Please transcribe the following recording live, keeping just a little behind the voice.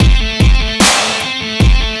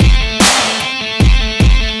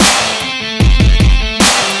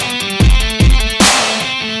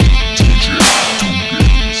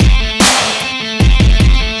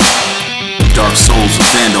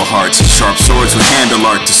lords with handle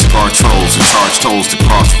art to scar trolls and charge tolls to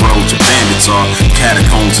cross roads where bandits are.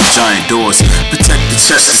 Catacombs and giant doors protect the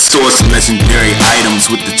chest of stores of legendary items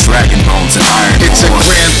with the dragon bones and iron It's a ores.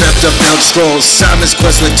 grand theft of Elder Scrolls. Simon's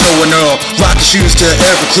Quest with Toe and Earl. Rock shoes to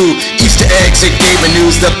every clue. Easter eggs and gaming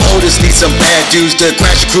news. The POTUS need some bad dudes to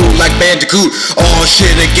crash crew like Bandicoot. All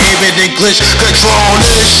shit and gaming and glitch control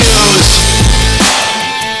issues.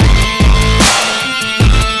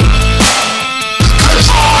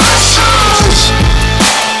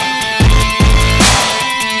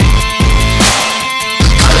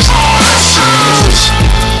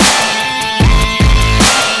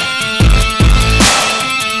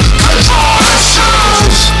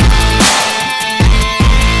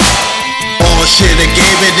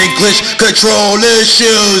 Glitch control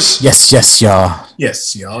issues. Yes, y'all.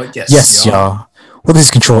 Yes, y'all. Yes, y'all. Well, this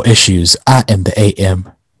is Control Issues. I am the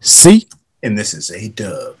AMC. And this is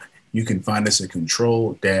A-Dub. You can find us at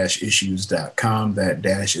control-issues.com. That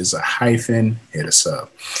dash is a hyphen. Hit us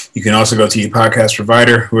up. You can also go to your podcast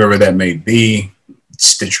provider, whoever that may be,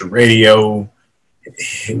 Stitcher Radio,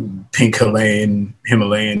 Pink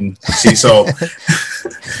Himalayan Sea Salt,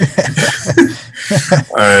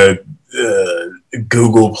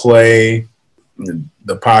 Google Play,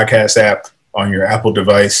 the podcast app on your Apple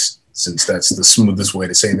device, since that's the smoothest way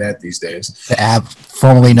to say that these days. The app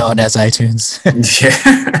formerly known as iTunes.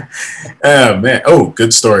 Yeah. Oh, man. Oh,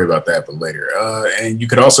 good story about that, but later. And you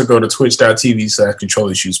could also go to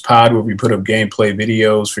twitch.tv/control-issues-pod, where we put up gameplay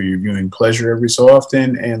videos for your viewing pleasure every so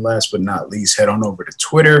often. And last but not least, head on over to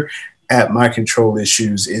Twitter at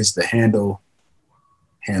MyControlIssues is the handle.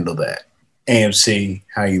 Handle that. AMC,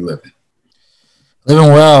 how you living?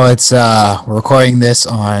 Living well. It's we're recording this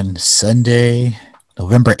on Sunday,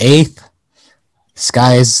 November 8th.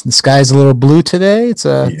 The sky's a little blue today. It's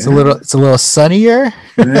a little sunnier.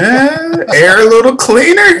 Yeah, air a little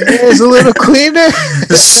cleaner. It's a little cleaner.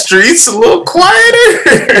 The streets a little quieter.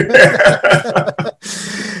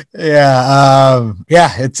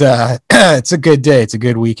 It's a good day. It's a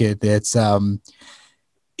good weekend. It's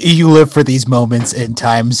you live for these moments in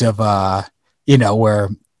times of where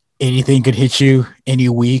anything could hit you any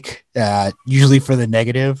week, usually for the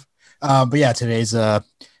negative. But yeah, today's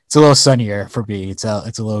it's a little sunnier for me. It's a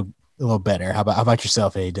little better. How about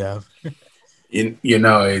yourself, A-Dub?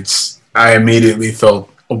 I immediately felt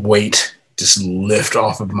a weight just lift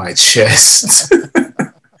off of my chest.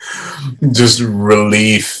 Just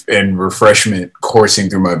relief and refreshment coursing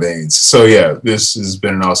through my veins. So yeah, this has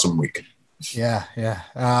been an awesome week. Yeah.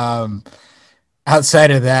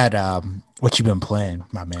 Outside of that, what you been playing,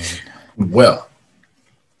 my man? Well,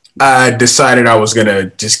 I decided I was gonna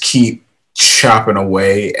just keep chopping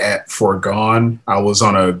away at Foregone. I was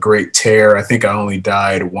on a great tear. I think I only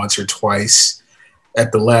died once or twice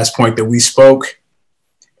at the last point that we spoke.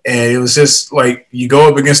 And it was just like, you go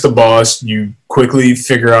up against the boss, you quickly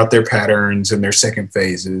figure out their patterns and their second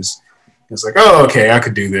phases. It's like, oh, okay, I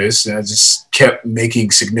could do this. And I just kept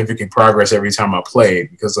making significant progress every time I played,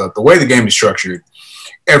 because the way the game is structured,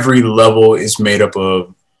 every level is made up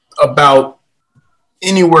of about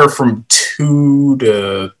anywhere from 2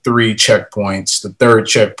 to 3 checkpoints. The third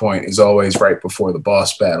checkpoint is always right before the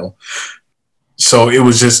boss battle. So it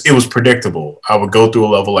was predictable. I would go through a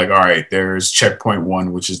level like, all right, there's checkpoint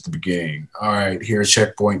 1, which is the beginning. All right, here's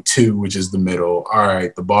checkpoint 2, which is the middle. All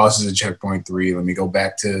right, the boss is at checkpoint 3. Let me go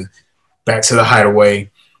back to the hideaway,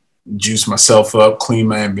 juice myself up, clean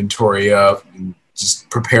my inventory up, and just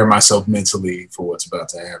prepare myself mentally for what's about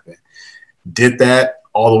to happen. Did that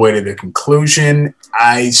all the way to the conclusion.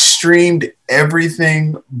 I streamed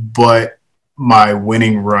everything but my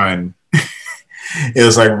winning run. It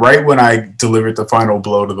was like right when I delivered the final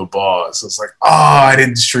blow to the boss. It's like, oh, I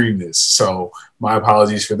didn't stream this. So my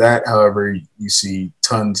apologies for that. However, you see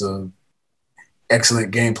tons of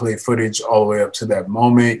excellent gameplay footage all the way up to that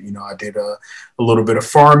moment. I did a little bit of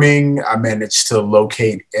farming. I managed to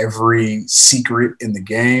locate every secret in the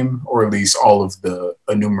game, or at least all of the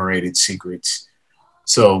enumerated secrets.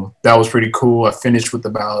 So that was pretty cool. I finished with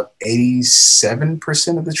about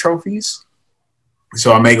 87% of the trophies.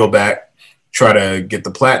 So I may go back, try to get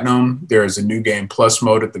the platinum. There's a new game plus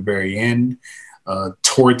mode at the very end.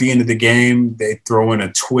 Toward the end of the game, they throw in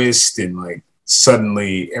a twist, and like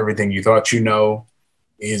suddenly everything you thought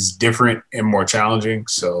is different and more challenging.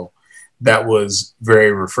 So that was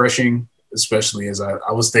very refreshing, especially as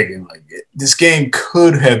I was thinking like this game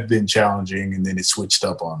could have been challenging, and then it switched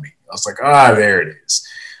up on me. I was like, there it is.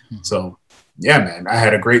 Mm-hmm. So yeah, man, I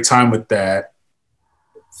had a great time with that.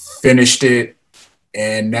 Finished it,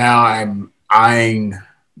 and now I'm eyeing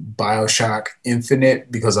BioShock Infinite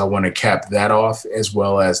because I want to cap that off, as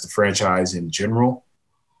well as the franchise in general.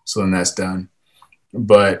 So then that's done.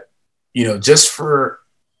 but just for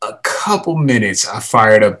a couple minutes, I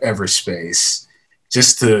fired up Everspace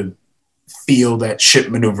just to feel that ship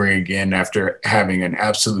maneuvering again after having an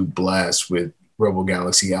absolute blast with Rebel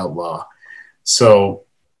Galaxy Outlaw. So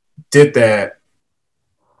did that.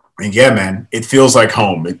 And yeah, man, it feels like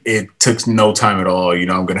home. It took no time at all. I'm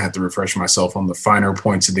going to have to refresh myself on the finer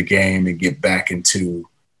points of the game and get back into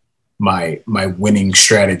my winning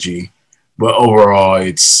strategy. But overall,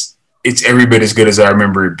 it's every bit as good as I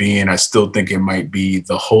remember it being. I still think it might be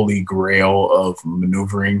the holy grail of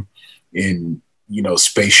maneuvering in,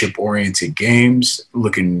 spaceship-oriented games.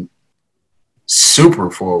 Looking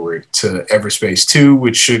super forward to Everspace 2,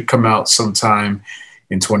 which should come out sometime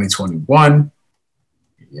in 2021.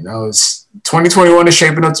 2021 is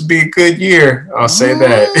shaping up to be a good year. I'll say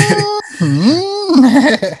that.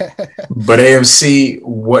 But AMC,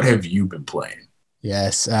 what have you been playing?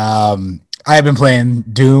 Yes. I've been playing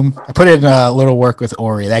Doom. I put in a little work with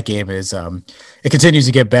Ori. That game is, it continues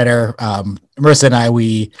to get better. Marissa and I,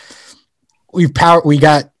 we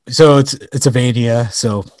got, so it's a Vania.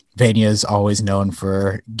 So Vania is always known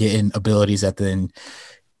for getting abilities that then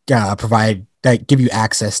provide that give you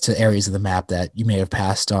access to areas of the map that you may have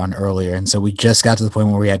passed on earlier. And so we just got to the point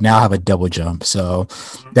where we now have a double jump. So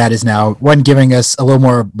that is now giving us a little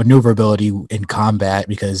more maneuverability in combat,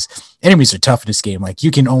 because enemies are tough in this game. Like,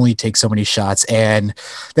 you can only take so many shots, and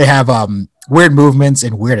they have weird movements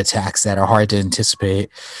and weird attacks that are hard to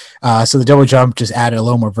anticipate. So the double jump just added a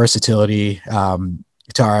little more versatility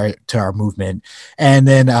to our movement, and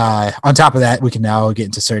then on top of that, we can now get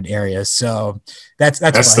into certain areas. So that's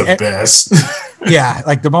the best. Yeah,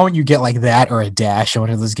 like the moment you get like that or a dash in one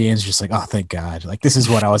of those games, just like, oh, thank God, like this is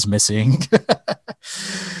what I was missing.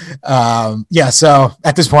 Yeah, so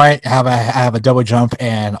at this point, I have a double jump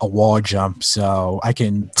and a wall jump, so I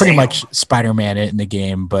can pretty much Spider-Man it in the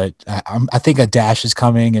game. But I think a dash is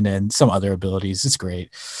coming, and then some other abilities. It's great.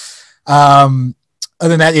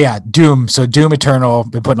 Other than that, yeah, Doom. So Doom Eternal,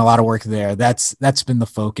 been putting a lot of work there. That's been the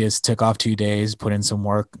focus. Took off 2 days, put in some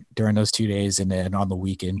work during those 2 days, and then on the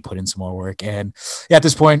weekend, put in some more work. And yeah, at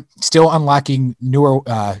this point, still unlocking newer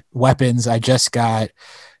weapons. I just got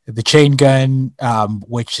the chain gun,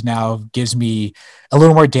 which now gives me a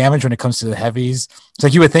little more damage when it comes to the heavies. So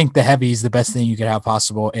like, you would think the heavies, the best thing you could have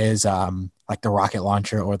possible is like the rocket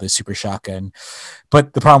launcher or the super shotgun.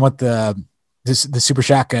 But the problem with the super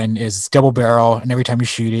shotgun is double barrel, and every time you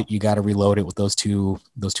shoot it, you got to reload it with those two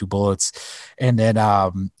bullets. And then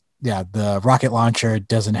the rocket launcher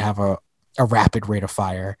doesn't have a rapid rate of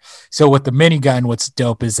fire. So with the minigun, what's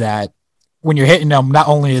dope is that when you're hitting them, not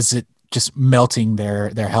only is it just melting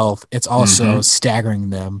their health, it's also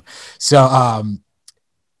staggering them. So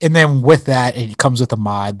and then with that, it comes with a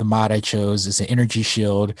mod. The mod I chose is an energy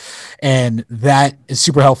shield, and that is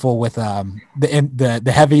super helpful with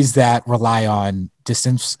the heavies that rely on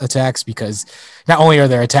distance attacks, because not only are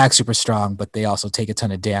their attacks super strong, but they also take a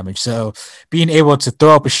ton of damage. So being able to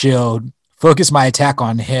throw up a shield, focus my attack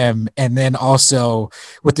on him, and then also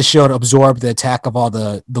with the shield absorb the attack of all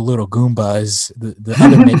the little Goombas, the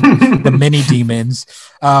other the mini demons.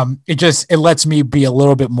 It lets me be a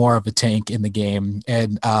little bit more of a tank in the game,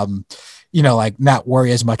 and like not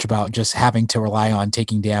worry as much about just having to rely on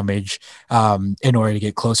taking damage in order to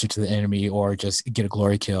get closer to the enemy or just get a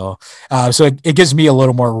glory kill. So it gives me a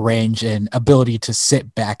little more range and ability to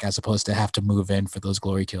sit back as opposed to have to move in for those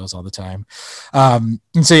glory kills all the time. And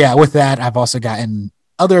so, yeah, with that, I've also gotten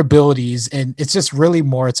other abilities, and it's just really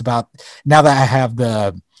more, it's about, now that I have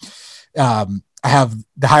the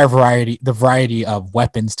higher variety of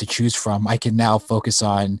weapons to choose from, I can now focus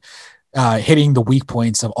on hitting the weak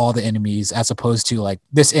points of all the enemies, as opposed to like,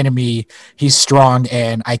 this enemy, he's strong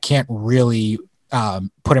and I can't really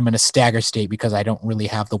put him in a stagger state because I don't really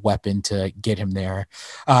have the weapon to get him there.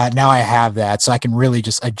 Now I have that, so I can really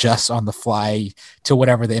just adjust on the fly to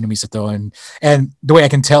whatever the enemies are throwing. And the way I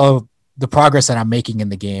can tell the progress that I'm making in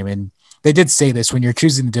the game, and they did say this when you're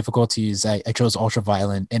choosing the difficulties, I chose ultra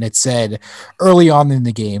violent, and it said early on in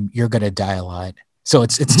the game you're gonna die a lot. So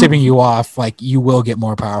it's tipping you off, like you will get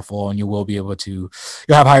more powerful and you will be able to,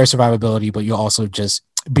 you'll have higher survivability, but you'll also just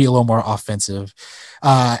be a little more offensive.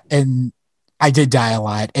 And I did die a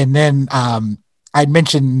lot. And then I'd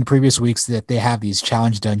mentioned in the previous weeks that they have these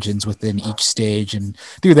challenge dungeons within each stage, and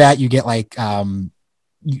through that you get like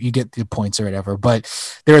you get the points or whatever. But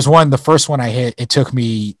there's one, the first one I hit, it took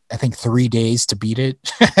me I think 3 days to beat it.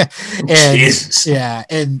 And Jesus. Yeah,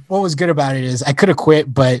 and what was good about it is I could have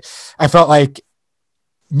quit, but I felt like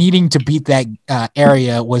needing to beat that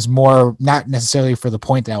area was more not necessarily for the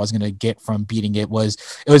point that I was going to get from beating it, was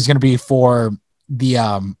going to be for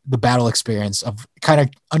the battle experience of kind of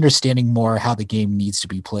understanding more how the game needs to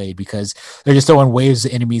be played, because they're just throwing waves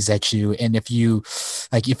of enemies at you. And if you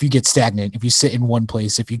get stagnant, if you sit in one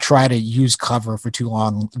place, if you try to use cover for too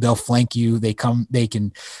long, they'll flank you. They can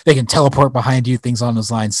teleport behind you, things on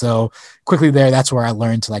those lines. So quickly there, that's where I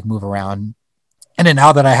learned to like move around. And then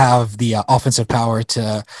now that I have the offensive power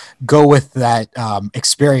to go with that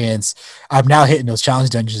experience, I'm now hitting those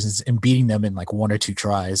challenge dungeons and beating them in like 1 or 2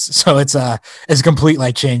 tries. So it's a complete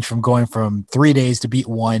like change from going from 3 days to beat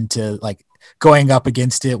one to like going up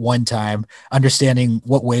against it one time, understanding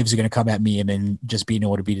what waves are going to come at me, and then just being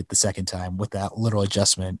able to beat it the second time with that little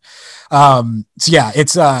adjustment. So yeah,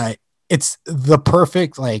 it's the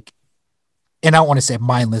perfect like. And I don't want to say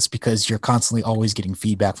mindless, because you're constantly always getting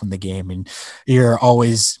feedback from the game, and you're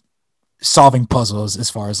always solving puzzles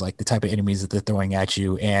as far as like the type of enemies that they're throwing at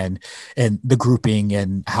you, and the grouping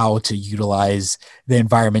and how to utilize the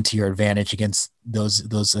environment to your advantage against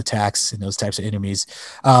those attacks and those types of enemies.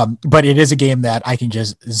 But it is a game that I can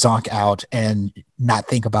just zonk out and not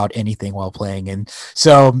think about anything while playing. And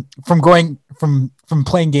so from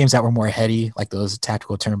playing games that were more heady, like those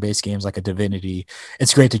tactical turn-based games like a Divinity,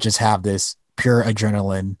 it's great to just have this pure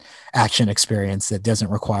adrenaline action experience that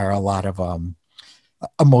doesn't require a lot of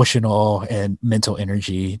emotional and mental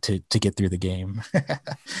energy to get through the game.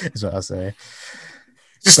 Is what I'll say.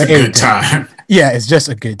 Just a good time. Yeah, it's just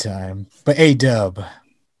a good time. But A-Dub,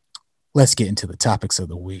 let's get into the topics of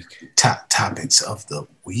the week. Top topics of the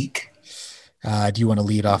week. Do you want to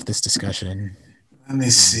lead off this discussion? Let me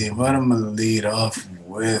see what I'm going to lead off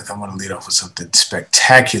with. I'm going to lead off with something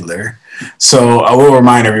spectacular. So I will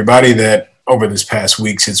remind everybody that over this past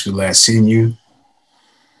week since we last seen you,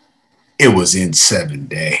 it was N7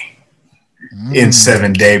 Day.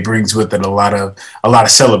 N7 Day brings with it a lot of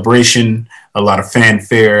celebration, a lot of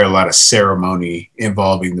fanfare, a lot of ceremony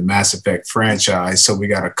involving the Mass Effect franchise. So we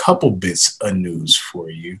got a couple bits of news for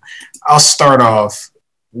you. I'll start off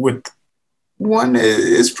with one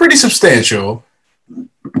is pretty substantial,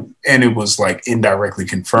 and it was like indirectly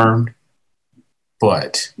confirmed,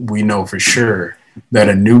 but we know for sure that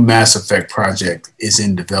a new Mass Effect project is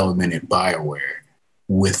in development at BioWare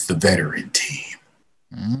with the veteran team.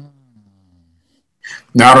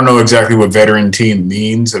 Now, I don't know exactly what veteran team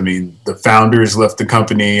means. I mean, the founders left the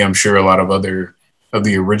company. I'm sure a lot of other of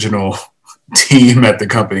the original team at the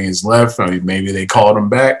company is left. I mean, maybe they called them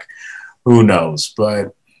back. Who knows?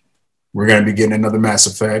 But we're going to be getting another Mass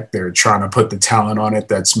Effect. They're trying to put the talent on it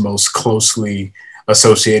that's most closely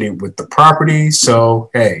associated with the property. So,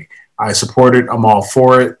 hey, I support it. I'm all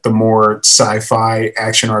for it. The more sci-fi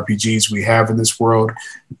action RPGs we have in this world,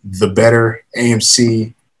 the better.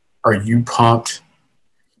 AMC, are you pumped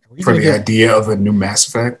for the idea of a new Mass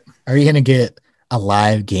Effect? Are you going to get a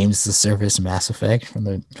live games as a service Mass Effect from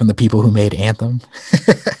the people who made Anthem?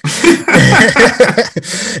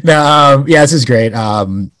 No, yeah, this is great.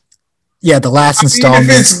 Yeah, the last installment.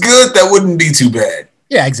 If it's good, that wouldn't be too bad.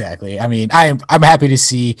 Yeah, exactly. I mean, I'm happy to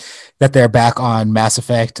see that they're back on Mass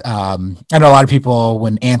Effect. I know a lot of people,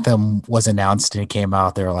 when Anthem was announced and it came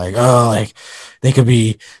out, they were like, "Oh, like they could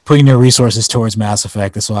be putting their resources towards Mass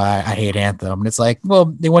Effect. That's why I hate Anthem." And it's like,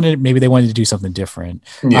 well, maybe they wanted to do something different.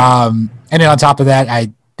 Yeah. And then on top of that,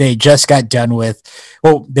 they just got done with.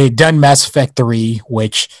 Well, they'd done Mass Effect 3,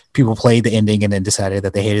 which people played the ending and then decided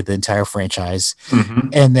that they hated the entire franchise. Mm-hmm.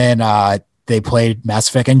 And then they played Mass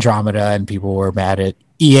Effect Andromeda, and people were mad at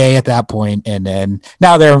EA at that point. And then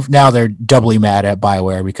now they're doubly mad at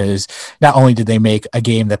BioWare, because not only did they make a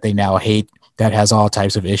game that they now hate that has all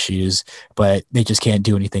types of issues, but they just can't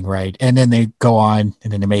do anything right. And then they go on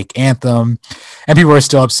and then they make Anthem, and people are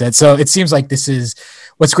still upset. So it seems like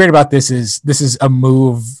what's great about this is a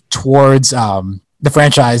move towards the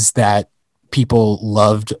franchise that people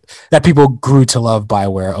loved, that people grew to love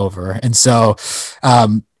BioWare over. And so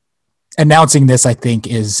announcing this, I think,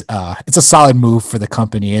 is it's a solid move for the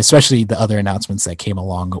company, especially the other announcements that came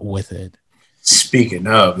along with it. Speaking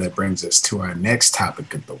of, that brings us to our next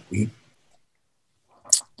topic of the week.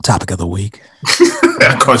 Topic of the week.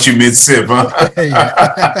 I caught you mid-sip, huh?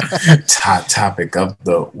 Top topic of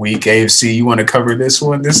the week. AFC, you want to cover this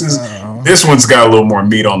one? This one's got a little more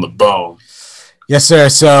meat on the bone. Yes, sir.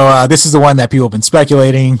 So this is the one that people have been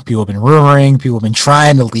speculating, people have been rumoring, people have been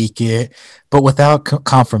trying to leak it, but without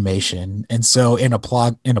confirmation. And so in a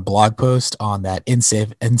blog post on that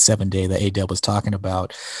N7 Day that A-Dub was talking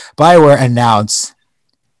about, BioWare announced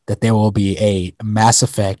that there will be a Mass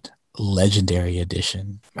Effect Legendary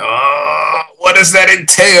Edition. Oh, what does that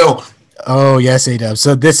entail? Oh, yes, A-Dub.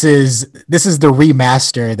 So this is the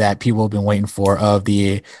remaster that people have been waiting for of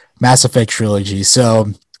the Mass Effect trilogy.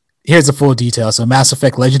 So here's the full detail. So Mass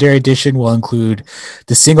Effect Legendary Edition will include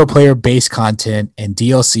the single player base content and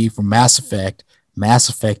DLC from Mass Effect, Mass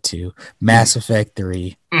Effect 2, Mass Effect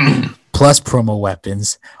 3, plus promo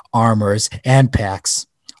weapons, armors, and packs,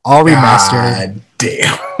 all remastered God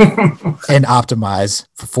damn. and optimized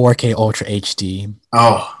for 4K Ultra HD.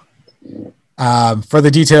 Oh. For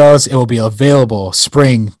the details, it will be available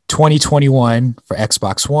spring 2021 for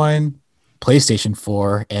Xbox One, PlayStation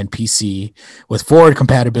 4, and PC, with forward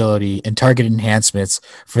compatibility and targeted enhancements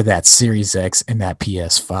for that Series X and that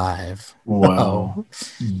PS5. Wow.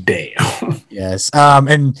 Damn. Yes.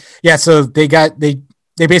 And yeah, so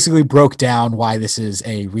they basically broke down why this is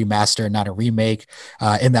a remaster, not a remake.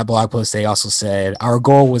 In that blog post, they also said, our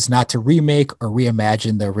goal was not to remake or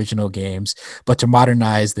reimagine the original games, but to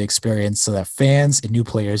modernize the experience so that fans and new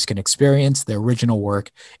players can experience the original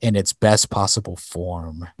work in its best possible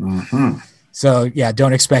form. Mm-hmm. So yeah,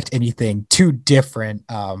 don't expect anything too different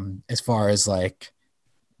as far as like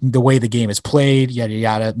the way the game is played, yada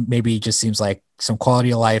yada. Maybe it just seems like some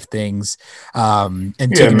quality of life things. And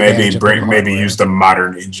maybe use the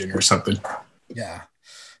modern engine or something. Yeah.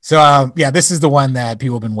 So yeah, this is the one that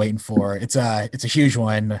people have been waiting for. It's a huge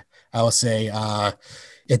one. I will say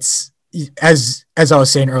it's as I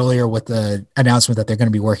was saying earlier with the announcement that they're going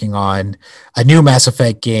to be working on a new Mass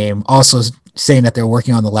Effect game. Also saying that they're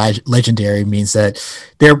working on the Legendary means that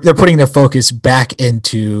they're putting their focus back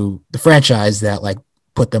into the franchise that like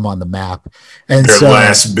put them on the map. And their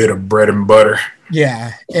last bit of bread and butter.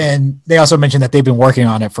 Yeah. And they also mentioned that they've been working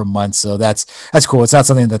on it for months. So that's cool. It's not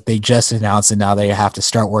something that they just announced and now they have to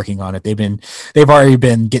start working on it. They've already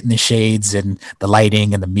been getting the shades and the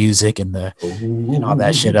lighting and the music and and all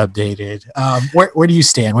that shit updated. Where do you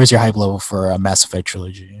stand? Where's your hype level for Mass Effect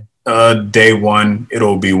Trilogy? Day one,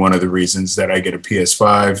 it'll be one of the reasons that I get a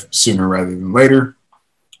PS5 sooner rather than later,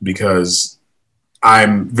 because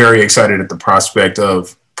I'm very excited at the prospect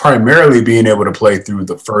of primarily being able to play through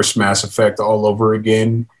the first Mass Effect all over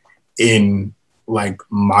again in like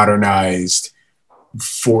modernized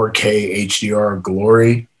 4K HDR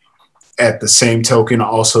glory. At the same token,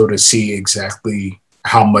 also to see exactly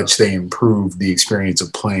how much they improved the experience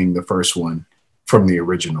of playing the first one from the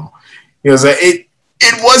original. It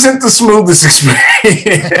wasn't the smoothest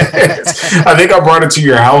experience. I think I brought it to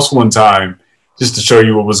your house one time just to show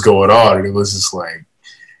you what was going on. And it was just like,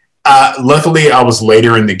 luckily I was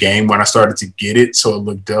later in the game when I started to get it, so it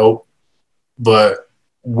looked dope. But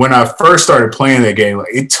when I first started playing the game, like,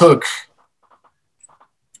 it took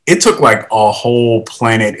like a whole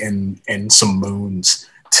planet and some moons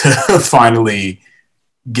to finally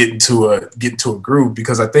get into a groove,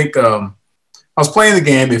 because I think I was playing the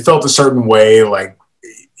game, it felt a certain way, like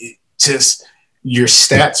just your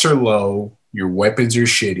stats are low, your weapons are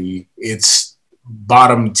shitty. It's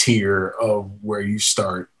bottom tier of where you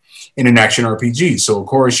start in an action RPG. So of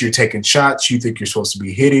course you're taking shots you think you're supposed to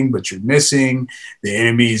be hitting, but you're missing. The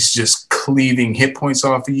enemy's just cleaving hit points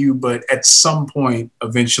off of you. But at some point,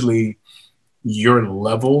 eventually your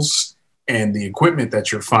levels and the equipment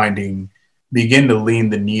that you're finding begin to lean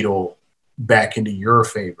the needle back into your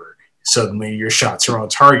favor. Suddenly your shots are on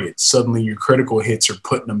target. Suddenly your critical hits are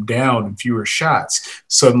putting them down in fewer shots.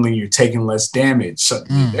 Suddenly you're taking less damage.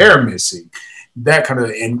 Suddenly they're missing. That kind of,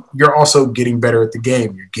 and you're also getting better at the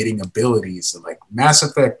game. You're getting abilities. And like Mass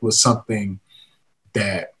Effect was something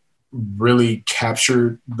that really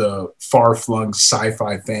captured the far-flung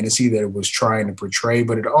sci-fi fantasy that it was trying to portray,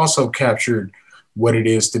 but it also captured what it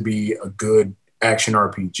is to be a good action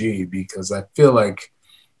RPG, because I feel like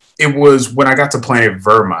it was when I got to planet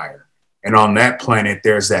Vermeer. And on that planet,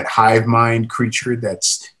 there's that hive mind creature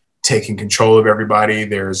that's taking control of everybody.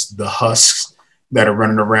 There's the husks that are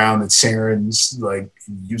running around that Saren's like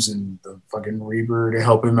using the fucking Reaper to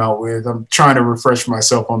help him out with. I'm trying to refresh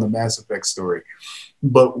myself on the Mass Effect story.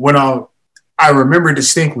 But when I remember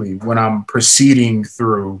distinctly when I'm proceeding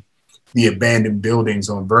through the abandoned buildings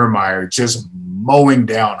on Vermeer, just mowing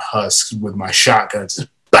down husks with my shotgun, just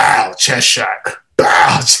bow, chest shot,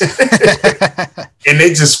 bow. And they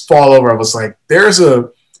just fall over. I was like,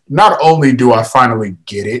 not only do I finally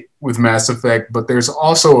get it with Mass Effect, but there's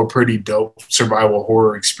also a pretty dope survival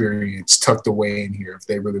horror experience tucked away in here if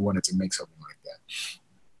they really wanted to make something like that.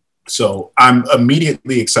 So I'm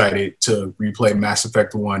immediately excited to replay Mass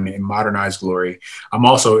Effect 1 in modernized glory. I'm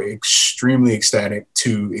also extremely ecstatic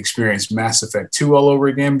to experience Mass Effect 2 all over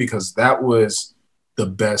again, because that was the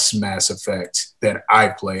best Mass Effect that I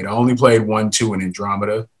played. I only played 1, 2, and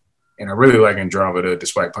Andromeda, and I really like Andromeda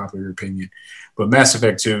despite popular opinion. But Mass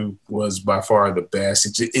Effect 2 was by far the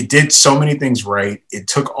best. It did so many things right. It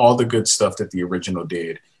took all the good stuff that the original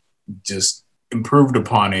did, just improved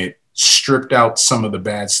upon it stripped out some of the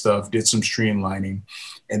bad stuff, did some streamlining,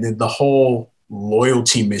 and then the whole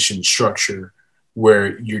loyalty mission structure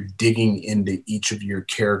where you're digging into each of your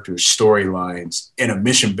characters' storylines in a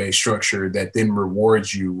mission-based structure that then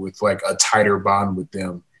rewards you with like a tighter bond with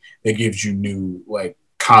them that gives you new like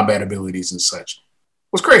combat abilities and such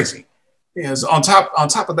was crazy. Yes, on top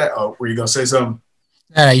of that, oh, were you gonna say something?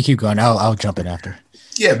 You keep going. I'll jump in after.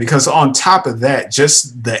 Yeah, because on top of that,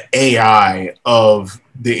 just the AI of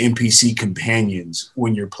the NPC companions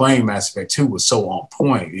when you're playing Mass Effect 2 was so on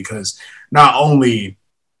point because not only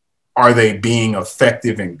are they being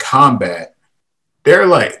effective in combat,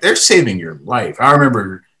 they're saving your life. I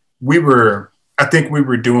remember I think we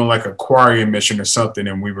were doing like a aquarium mission or something,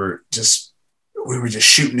 and we were just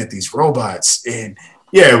shooting at these robots, and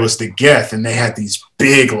yeah, it was the Geth, and they had these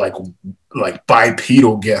big like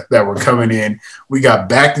bipedal Geth that were coming in. We got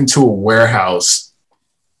backed into a warehouse.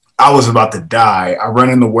 I was about to die. I run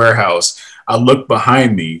in the warehouse. I look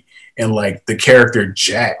behind me, and like the character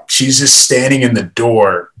Jack, she's just standing in the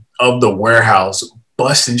door of the warehouse,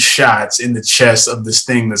 busting shots in the chest of this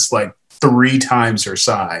thing that's like 3 times her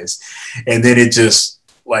size, and then it just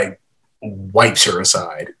like wipes her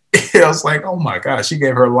aside. I was like, oh my gosh, she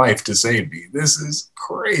gave her life to save me. This is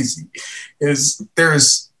crazy.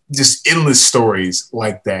 There's just endless stories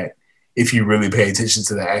like that if you really pay attention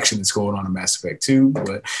to the action that's going on in Mass Effect 2.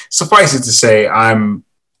 But suffice it to say, I'm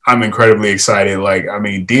incredibly excited. Like, I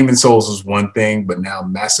mean, Demon Souls was one thing, but now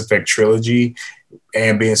Mass Effect Trilogy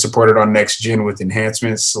and being supported on next gen with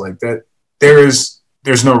enhancements like that, there's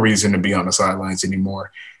no reason to be on the sidelines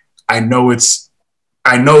anymore. I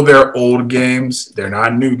know they're old games. They're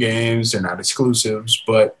not new games. They're not exclusives,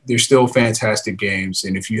 but they're still fantastic games.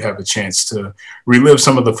 And if you have a chance to relive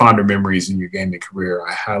some of the fonder memories in your gaming career,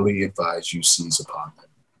 I highly advise you seize upon them.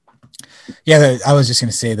 Yeah, I was just going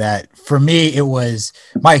to say that for me, it was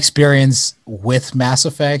my experience with Mass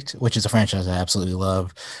Effect, which is a franchise I absolutely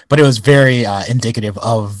love, but it was very indicative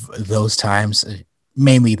of those times,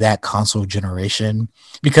 mainly that console generation,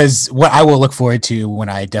 because what I will look forward to when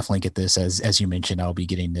I definitely get this, as you mentioned, I'll be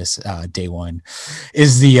getting this day one,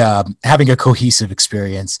 is the having a cohesive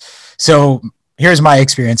experience. So here's my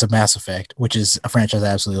experience of Mass Effect, which is a franchise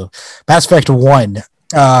I absolutely love. Mass Effect 1,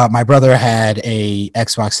 my brother had a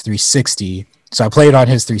Xbox 360, so I played on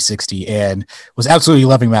his 360 and was absolutely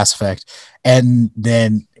loving Mass Effect. And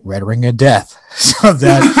then Red Ring of Death, so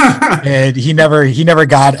that and he never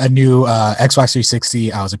got a new Xbox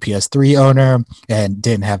 360. I was a PS3 owner and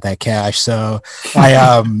didn't have that cash, so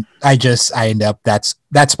I ended up that's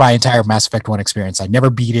my entire Mass Effect 1 experience. I never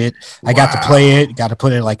beat it. I got to play it, got to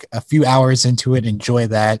put in like a few hours into it, enjoy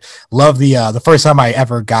that. Love the first time I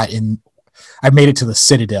ever got in. I made it to the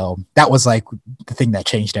Citadel. That was like the thing that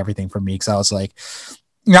changed everything for me, because I was like,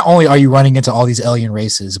 not only are you running into all these alien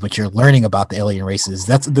races, but you're learning about the alien races.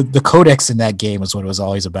 That's the codex in that game is what it was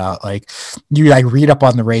always about. Like, you like read up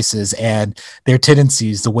on the races and their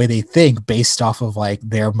tendencies, the way they think based off of like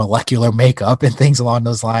their molecular makeup and things along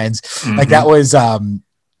those lines. Mm-hmm. Like that was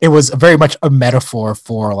it was very much a metaphor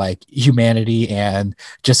for like humanity and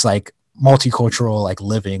just like multicultural like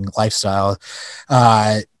living lifestyle.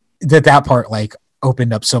 That part like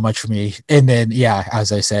opened up so much for me. And then, yeah,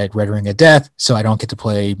 as I said, Red Ring of Death, so I don't get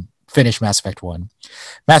to finish Mass Effect 1.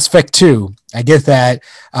 Mass Effect 2, I get that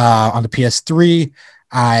on the PS3.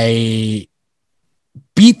 I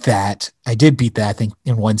did beat that, I think,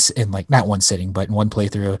 in not one sitting, but in one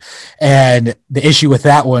playthrough. And the issue with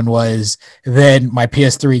that one was then my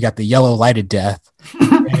PS3 got the yellow lighted death.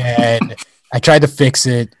 And I tried to fix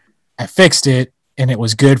it. I fixed it, and it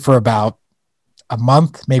was good for about a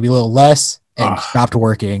month, maybe a little less, and stopped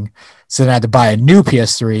working. So then I had to buy a new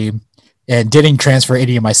PS3 and didn't transfer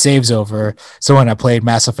any of my saves over. So when I played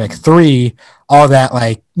Mass Effect 3, all that,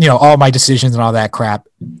 like, you know, all my decisions and all that crap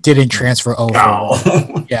didn't transfer over.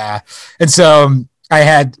 Oh. Yeah. And so I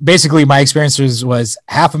had basically my experiences was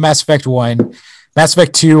half of Mass Effect 1, Mass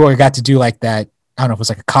Effect 2, I got to do like that. I don't know if it was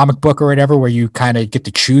like a comic book or whatever, where you kind of get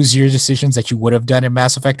to choose your decisions that you would have done in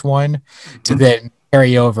Mass Effect 1 to then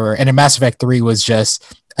carry over. And in Mass Effect 3 was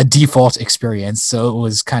just a default experience, so it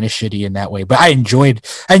was kind of shitty in that way. But I enjoyed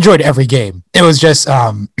every game. It was just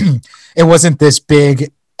it wasn't this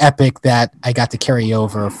big epic that I got to carry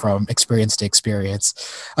over from experience to experience.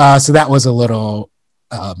 So that was a little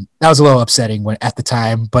upsetting at the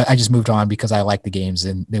time, but I just moved on because I liked the games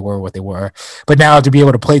and they were what they were. But now to be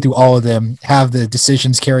able to play through all of them, have the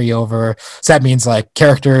decisions carry over, so that means like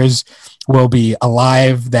characters will be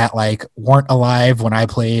alive that like weren't alive when I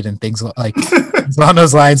played and things like along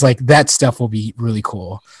those lines. Like that stuff will be really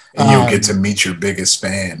cool. And you'll get to meet your biggest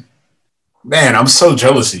fan. Man, I'm so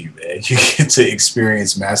jealous of you, man. You get to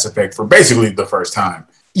experience Mass Effect for basically the first time.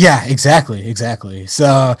 Yeah, exactly.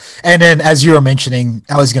 So, and then as you were mentioning,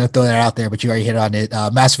 I was going to throw that out there, but you already hit on it.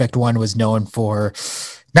 Mass Effect 1 was known for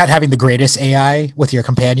not having the greatest AI with your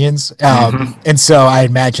companions. And so I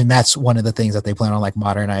imagine that's one of the things that they plan on like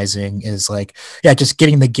modernizing is like, yeah, just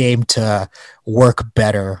getting the game to work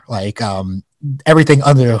better. Like, everything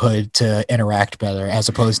under the hood to interact better as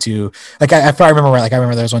opposed to like if I remember right, like I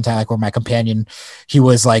remember there was one time like where my companion he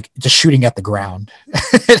was like just shooting at the ground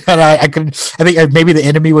and I think maybe the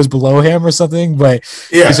enemy was below him or something, but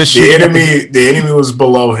yeah, the enemy was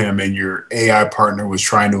below him and your AI partner was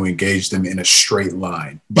trying to engage them in a straight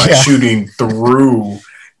line by shooting through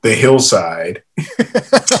the hillside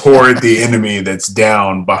toward the enemy that's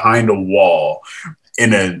down behind a wall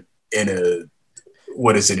in a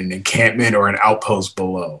what is it, an encampment or an outpost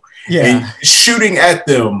below. Yeah. And shooting at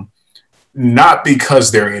them, not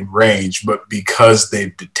because they're in range, but because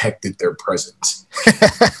they've detected their presence.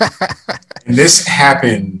 And this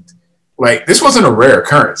happened, like, this wasn't a rare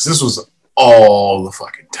occurrence. This was all the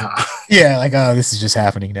fucking time. Yeah, like, oh, this is just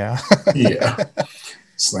happening now. Yeah.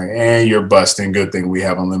 It's like, and you're busting. Good thing we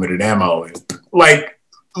have unlimited ammo. And, like,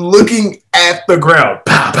 looking at the ground.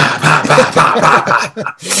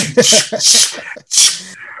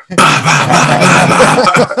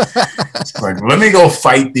 It's like, let me go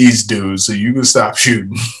fight these dudes so you can stop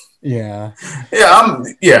shooting. Yeah.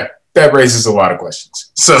 That raises a lot of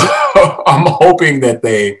questions. So I'm hoping that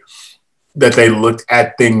they looked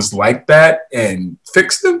at things like that and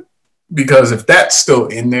fixed them, because if that's still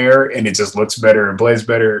in there and it just looks better and plays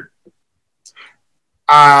better,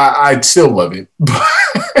 I'd still love it.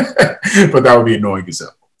 But that would be annoying as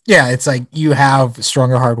hell. Yeah, it's like you have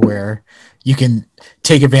stronger hardware. You can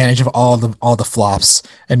take advantage of all the flops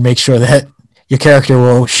and make sure that your character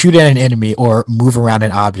will shoot at an enemy or move around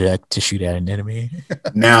an object to shoot at an enemy.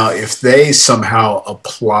 Now, if they somehow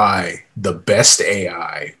apply the best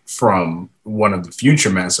AI from one of the future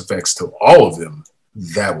Mass Effects to all of them,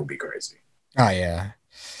 that would be crazy. Oh, yeah.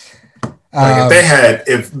 Like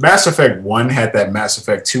if Mass Effect 1 had that Mass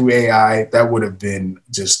Effect 2 AI, that would have been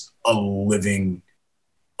just a living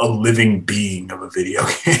being of a video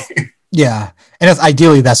game. Yeah. And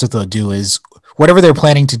ideally that's what they'll do is whatever they're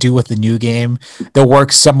planning to do with the new game, they'll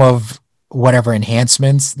work some of whatever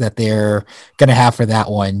enhancements that they're going to have for that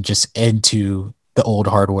one just into the old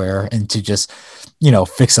hardware and to just,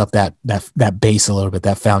 fix up that base a little bit,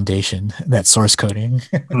 that foundation, that source coding.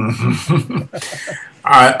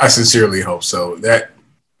 I sincerely hope so. That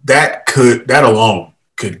alone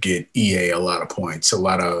could get EA a lot of points. A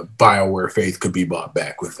lot of BioWare faith could be bought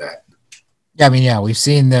back with that. Yeah, I mean, yeah, we've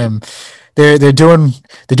seen them. They're doing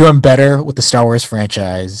better with the Star Wars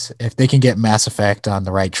franchise. If they can get Mass Effect on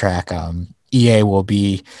the right track, EA will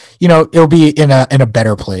be, it'll be in a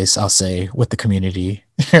better place, I'll say, with the community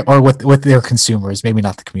or with their consumers. Maybe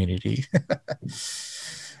not the community.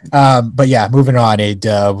 But yeah, moving on.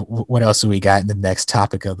 What else do we got in the next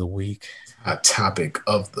topic of the week? Topic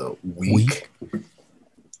of the week.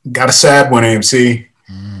 Got a sad one, AMC.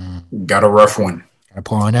 Got a rough one. Gotta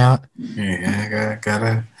pour one out. Yeah, got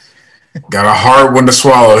a hard one to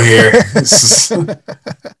swallow here.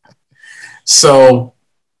 So,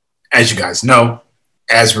 as you guys know,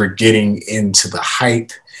 as we're getting into the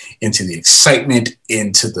hype, into the excitement,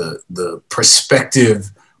 into the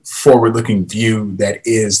perspective, forward-looking view that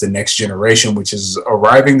is the next generation, which is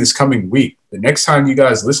arriving this coming week. The next time you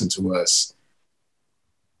guys listen to us,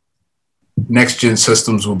 next-gen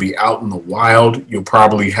systems will be out in the wild. You'll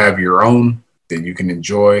probably have your own that you can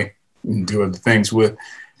enjoy and do other things with.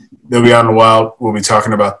 They'll be out in the wild. We'll be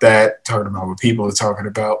talking about that, talking about what people are talking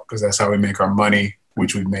about, because that's how we make our money,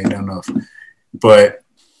 which we've made none of. But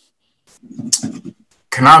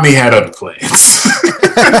Konami had other plans.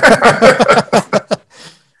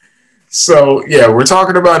 So, yeah, we're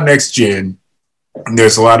talking about next gen.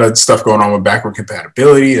 There's a lot of stuff going on with backward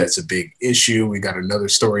compatibility. That's a big issue. We got another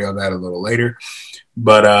story on that a little later.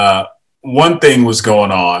 But one thing was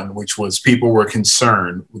going on, which was people were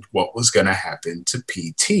concerned with what was going to happen to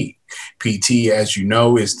PT. PT, as you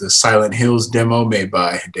know, is the Silent Hills demo made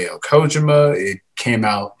by Hideo Kojima. It came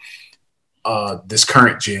out this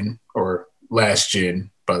current gen, or last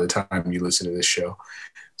gen by the time you listen to this show.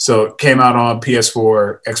 So it came out on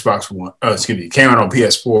PS4, Xbox One. It came out on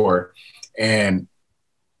PS4, and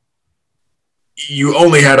you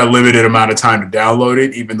only had a limited amount of time to download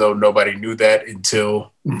it, even though nobody knew that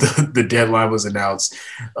until the deadline was announced.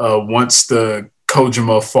 Once the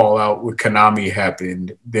Kojima fallout with Konami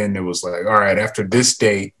happened, then it was like, all right, after this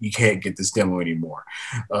date, you can't get this demo anymore.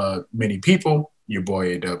 Many people, your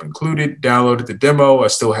boy A-Dub included. Downloaded the demo. I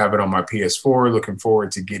still have it on my PS4. Looking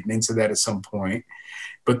forward to getting into that at some point.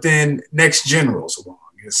 But then next gen rolls along.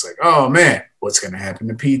 It's like, oh man, what's going to happen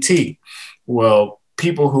to PT? Well,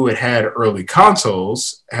 people who had early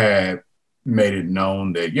consoles had made it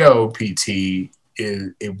known that, PT,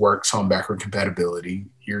 it works on backward compatibility.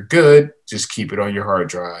 You're good. Just keep it on your hard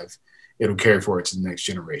drive. It'll carry forward to the next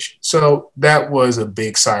generation. So that was a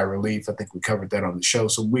big sigh of relief. I think we covered that on the show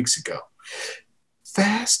some weeks ago.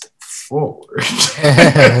 Fast forward.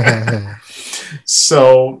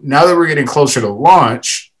 So now that we're getting closer to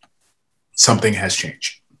launch, something has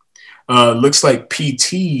changed. Looks like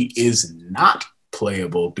PT is not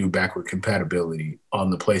playable through backward compatibility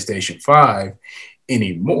on the PlayStation 5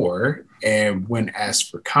 anymore. And when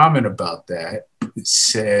asked for comment about that, it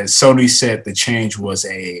says Sony said the change was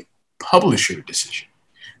a publisher decision.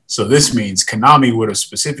 So this means Konami would have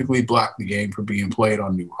specifically blocked the game from being played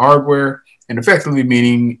on new hardware, and effectively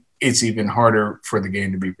meaning it's even harder for the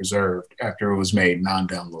game to be preserved after it was made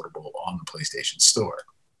non-downloadable on the PlayStation Store.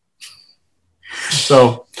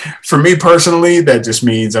 So for me personally, that just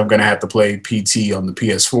means I'm going to have to play PT on the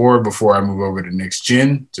PS4 before I move over to next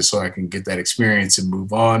gen, just so I can get that experience and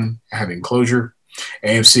move on, having closure.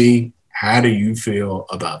 AMC, how do you feel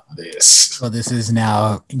about this? Well, this is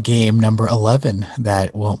now game number 11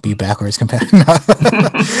 that won't be backwards compatible.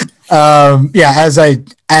 Yeah,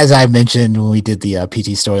 as I mentioned when we did the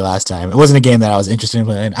PT story last time, it wasn't a game that I was interested in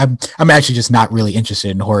playing. I'm actually just not really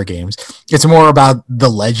interested in horror games. It's more about the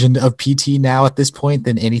legend of PT now at this point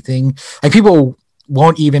than anything. Like, people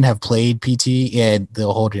won't even have played PT and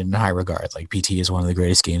they'll hold it in high regard. Like, PT is one of the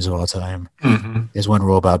greatest games of all time. Mm-hmm. There's one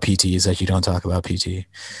rule about PT is that you don't talk about PT.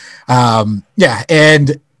 Yeah,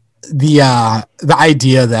 and the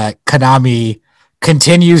idea that Konami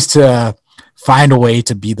continues to find a way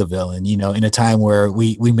to be the villain, in a time where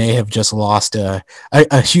we may have just lost a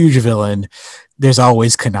huge villain. There's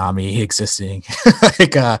always Konami existing.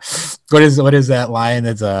 Like, what is that line?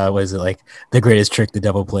 That's what is it, like, the greatest trick the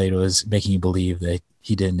devil played was making you believe that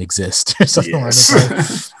he didn't exist or something.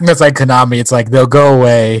 Yes. That's like Konami. It's like they'll go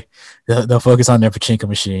away, they'll focus on their pachinko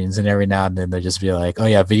machines, and every now and then they'll just be like, oh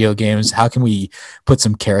yeah, video games, how can we put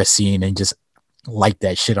some kerosene and just light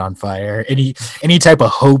that shit on fire? Any type of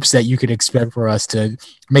hopes that you could expect for us to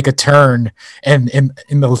make a turn and in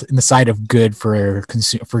the side of good for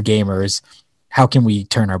gamers, how can we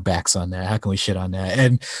turn our backs on that? How can we shit on that?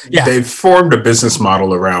 And yeah, they've formed a business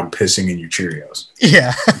model around pissing in your Cheerios.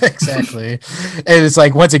 Yeah, exactly. And it's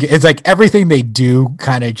like, once again, it's like everything they do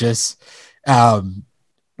kind of just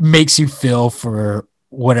makes you feel for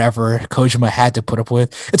whatever Kojima had to put up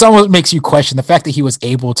with. It almost makes you question the fact that he was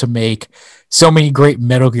able to make so many great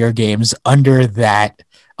Metal Gear games under that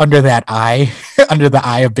eye, under the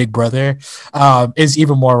eye of Big Brother, is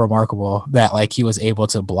even more remarkable. That, like, he was able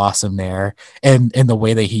to blossom there and in the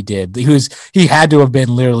way that he did. He had to have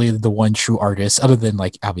been literally the one true artist, other than,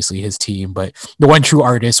 like, obviously his team, but the one true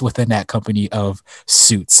artist within that company of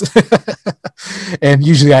Suits. And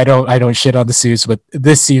usually I don't shit on the Suits, but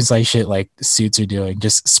this seems like shit like Suits are doing.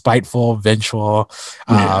 Just spiteful, vengeful,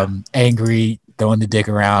 angry, throwing the dick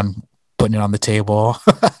around, putting it on the table.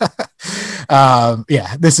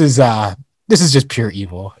 Yeah, this is just pure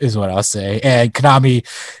evil, is what I'll say. And Konami,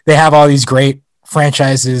 they have all these great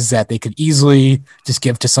franchises that they could easily just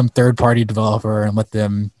give to some third-party developer and let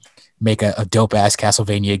them make a dope-ass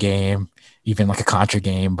Castlevania game, even like a Contra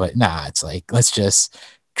game. But nah, it's like, let's just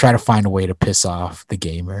try to find a way to piss off the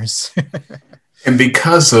gamers. And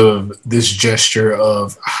because of this gesture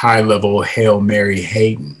of high-level Hail Mary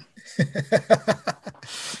hating,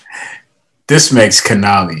 this makes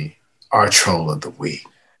Konami our troll of the week.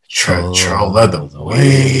 Troll of the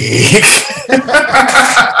week.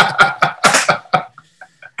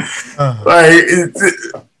 Like,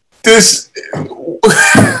 this.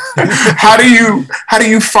 How do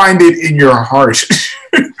you find it in your heart,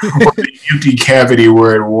 or the empty cavity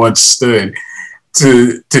where it once stood,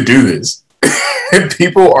 to do this?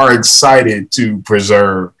 People are excited to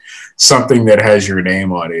preserve something that has your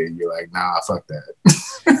name on it, and you're like, nah, fuck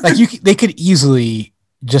that. Like, they could easily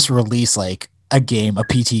just release like a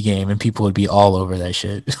PT game, and people would be all over that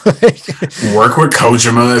shit. Work with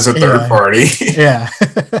Kojima as a third party. Yeah.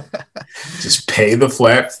 Just pay the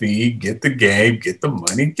flat fee, get the game, get the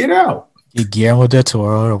money, get out. Get Guillermo del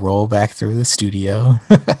Toro to roll back through the studio.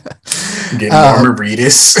 Get Norman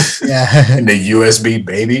Reedus. Yeah. And the USB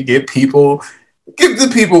baby. Give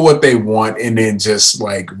the people what they want, and then just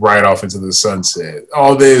like ride off into the sunset.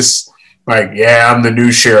 All this, like, yeah, I'm the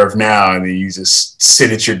new sheriff now, and then you just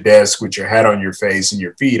sit at your desk with your hat on your face and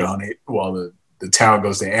your feet on it while the the town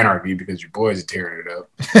goes to anarchy because your boys are tearing it up.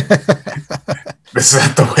 That's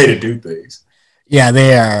not the way to do things. Yeah,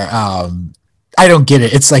 they are. I don't get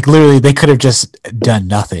it. It's like literally they could have just done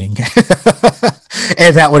nothing.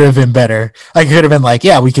 And that would have been better. Like it could have been like,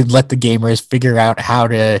 yeah, we could let the gamers figure out how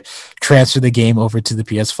to transfer the game over to the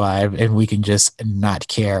PS5 and we can just not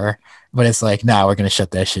care. But it's like, nah, we're gonna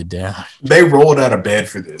shut that shit down. They rolled out of bed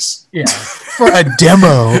for this. Yeah. For a demo.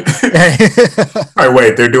 All right,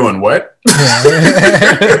 wait, they're doing what?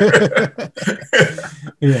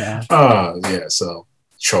 Yeah. Yeah, so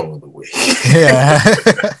troll of the week. Yeah.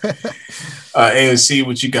 AOC,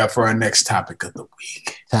 what you got for our next topic of the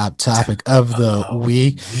week? Top topic of the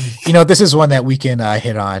week. You know, this is one that we can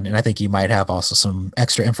hit on, and I think you might have also some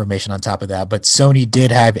extra information on top of that. But Sony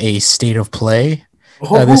did have a state of play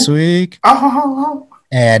this week,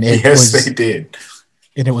 and they did,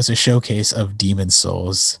 and it was a showcase of Demon's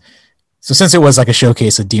Souls. So since it was like a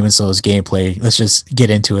showcase of Demon's Souls gameplay, let's just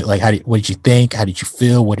get into it. Like, what did you think? How did you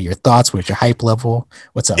feel? What are your thoughts? What's your hype level?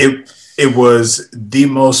 What's up? It was the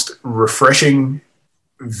most refreshing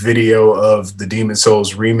video of the Demon's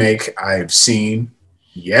Souls remake I've seen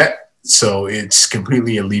yet. So it's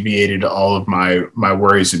completely alleviated all of my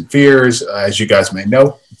worries and fears. As you guys may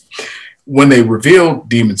know, when they revealed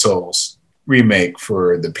Demon's Souls remake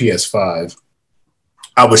for the PS5,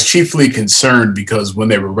 I was chiefly concerned because when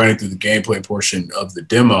they were running through the gameplay portion of the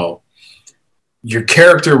demo, your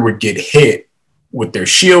character would get hit with their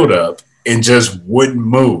shield up and just wouldn't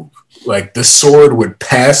move. Like the sword would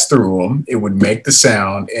pass through them, it would make the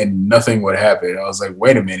sound, and nothing would happen. I was like,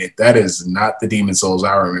 wait a minute, that is not the Demon's Souls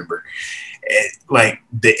I remember. Like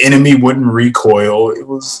the enemy wouldn't recoil. It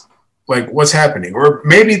was like, what's happening? Or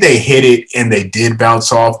maybe they hit it and they did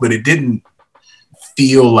bounce off, but it didn't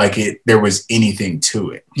feel like there was anything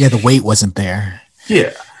to it. Yeah, the weight wasn't there.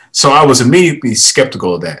 Yeah. So I was immediately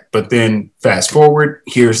skeptical of that. But then fast forward,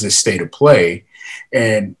 here's the state of play,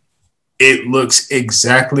 and it looks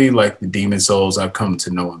exactly like the Demon's Souls I've come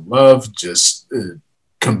to know and love, just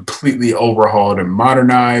completely overhauled and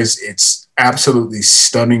modernized. It's absolutely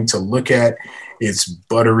stunning to look at. It's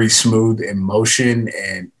buttery smooth in motion,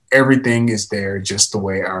 and everything is there just the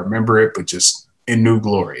way I remember it, but just in new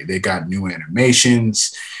glory. They got new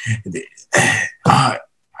animations. I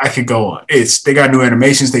could go on. They got new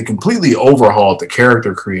animations. They completely overhauled the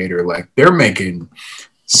character creator. Like they're making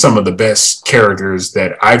some of the best characters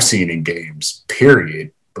that I've seen in games,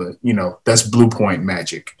 period. But, you know, that's Blue Point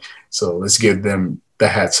magic. So let's give them the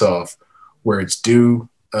hats off where it's due.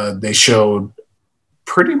 They showed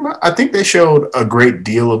pretty much, I think they showed a great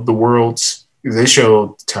deal of the worlds. They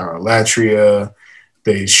showed Tower of Latria.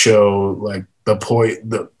 They showed like the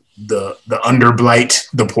Underblight,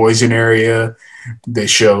 the poison area. They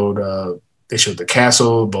showed the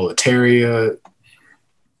castle, Boletaria.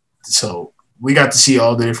 So we got to see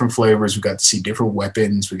all the different flavors. We got to see different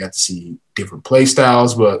weapons. We got to see different play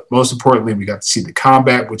styles. But most importantly, we got to see the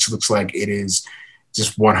combat, which looks like it is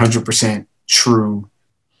just 100% true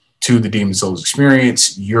to the Demon's Souls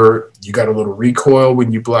experience. You got a little recoil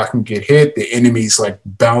when you block and get hit. The enemies like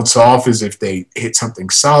bounce off as if they hit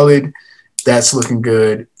something solid. That's looking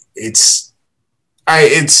good. It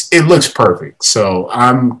looks perfect. So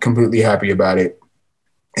I'm completely happy about it.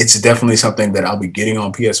 It's definitely something that I'll be getting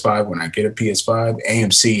on PS5 when I get a PS5.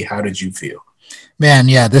 AMC, how did you feel? Man,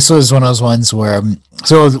 yeah, this was one of those ones where,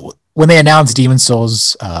 so when they announced Demon's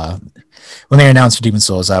Souls, I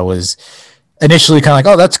was initially kind of like,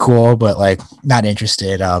 oh, that's cool, but like not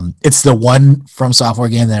interested. It's the one From Software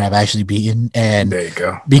game that I've actually beaten, and there you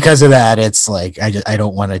go. Because of that, it's like I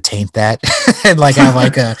don't want to taint that, and like I'm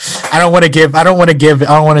like I don't want it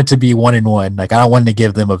to be 1-1. Like I don't want to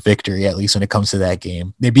give them a victory, at least when it comes to that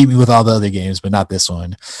game. They beat me with all the other games, but not this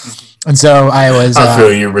one. And so I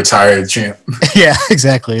feel you, retired champ. Yeah,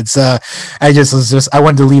 exactly. It's I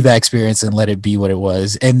wanted to leave that experience and let it be what it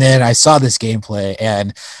was. And then I saw this gameplay,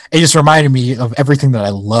 and it just reminded me of everything that I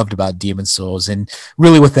loved about Demon's Souls. And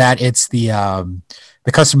really with that, it's the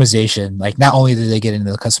customization. Like not only did they get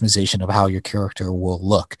into the customization of how your character will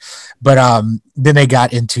look, but then they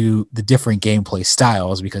got into the different gameplay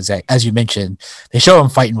styles, because as you mentioned, they show them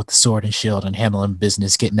fighting with the sword and shield and handling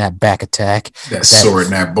business, getting that back attack, that sword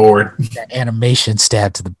and that board, that animation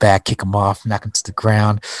stab to the back, kick them off, knock them to the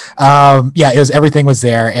ground. Everything was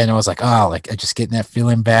there, and I was like, oh, like just getting that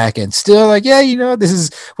feeling back, and still like, yeah, you know, this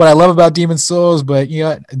is what I love about Demon's Souls, but you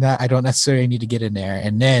know, I don't necessarily need to get in there.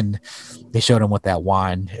 And then they showed him with that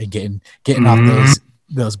wand and getting off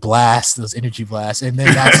those blasts, those energy blasts. And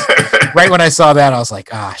then that's right when I saw that, I was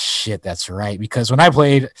like, ah, shit, that's right. Because when I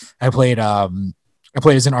played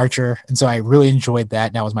as an archer, and so I really enjoyed that.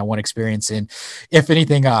 And that was my one experience. And if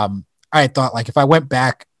anything, I thought like if I went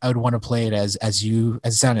back, I would want to play it as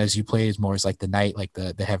it sounded as you played as more as like the knight, like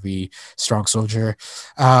the heavy strong soldier,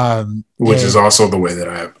 which is also the way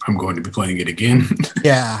that I'm going to be playing it again.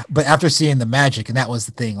 Yeah, but after seeing the magic, and that was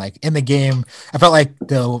the thing, like in the game, I felt like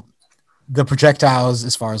the projectiles,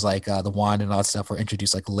 as far as like the wand and all that stuff, were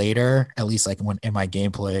introduced like later, at least like when in my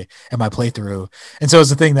gameplay and my playthrough. And so it was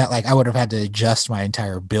the thing that like I would have had to adjust my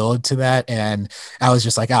entire build to that, and I was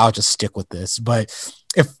just like, I'll just stick with this. But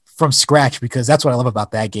if from scratch, because that's what I love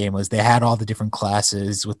about that game was they had all the different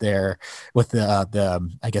classes with the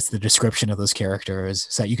I guess the description of those characters,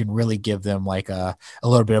 so that you can really give them like a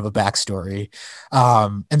little bit of a backstory.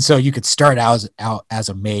 And so you could start out as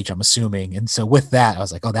a mage, I'm assuming. And so with that, I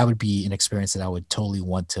was like, oh, that would be an experience that I would totally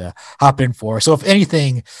want to hop in for. So if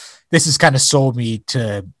anything, this has kind of sold me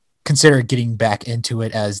to consider getting back into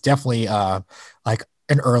it as definitely like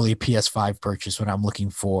an early PS5 purchase when I'm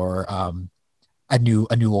looking for a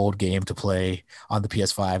new old game to play on the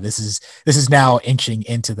PS5. This is now inching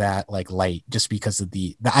into that like light, just because of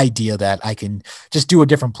the idea that I can just do a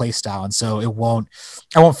different play style, and so I won't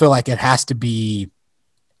feel like it has to be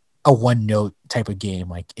a one note type of game.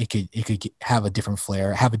 Like it could have a different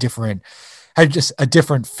flair, have just a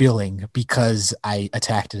different feeling because I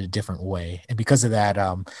attacked it a different way. And because of that,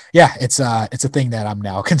 it's a thing that I'm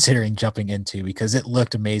now considering jumping into because it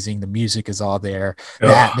looked amazing. The music is all there,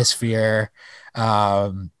 the atmosphere.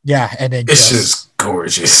 And then it's just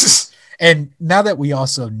gorgeous. And now that we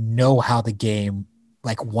also know how the game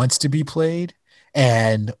like wants to be played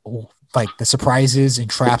and like the surprises and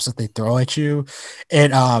traps that they throw at you,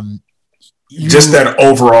 and just that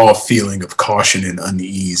overall feeling of caution and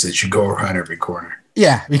unease as you go around every corner.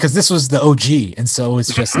 Yeah, because this was the OG, and so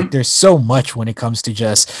it's just like there's so much when it comes to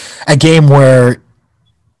just a game where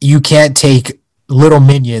you can't take little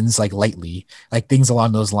minions like lightly, like things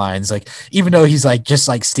along those lines. Like even though he's like just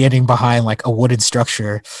like standing behind like a wooden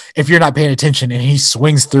structure, if you're not paying attention and he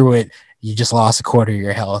swings through it, you just lost a quarter of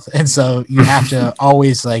your health. And so you have to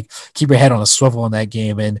always like keep your head on a swivel in that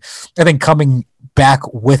game. And I think coming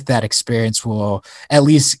back with that experience will at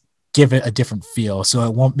least give it a different feel. So I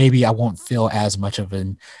won't feel as much of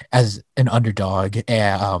an underdog in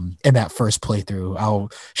that first playthrough.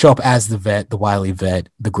 I'll show up as the vet, the wily vet,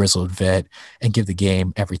 the grizzled vet, and give the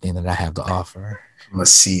game everything that I have to offer. I'm a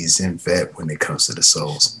seasoned vet when it comes to the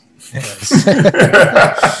souls. Yes.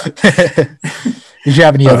 Did you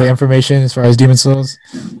have any other information as far as Demon Souls?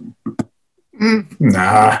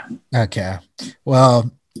 Nah. Okay.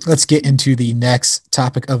 Well, let's get into the next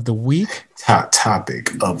topic of the week. Top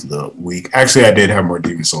topic of the week. Actually, I did have more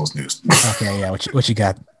Demon Souls news. Okay, yeah. What you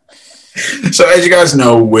got? So, as you guys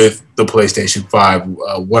know, with the PlayStation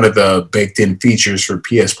 5, one of the baked-in features for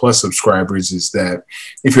PS Plus subscribers is that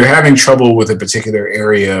if you're having trouble with a particular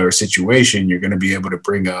area or situation, you're going to be able to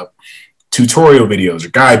bring up tutorial videos or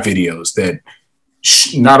guide videos that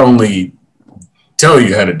not only tell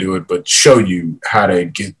you how to do it, but show you how to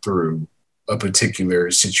get through a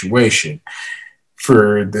particular situation.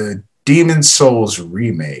 For the Demon Souls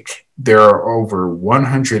remake, there are over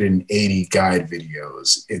 180 guide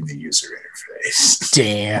videos in the user interface.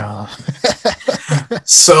 Damn.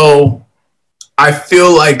 So I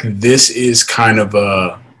feel like this is kind of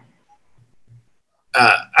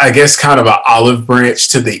I guess kind of an olive branch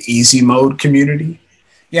to the easy mode community.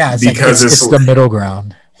 Yeah, because it's the middle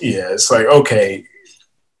ground. Yeah, it's like, okay,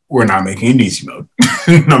 we're not making an easy mode,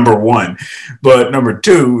 number one. But number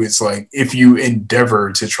two, it's like, if you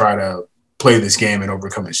endeavor to try to play this game and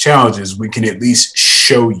overcome its challenges, we can at least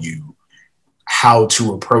show you how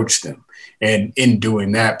to approach them. And in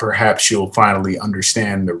doing that, perhaps you'll finally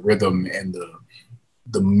understand the rhythm and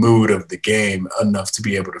the mood of the game enough to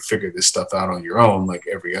be able to figure this stuff out on your own, like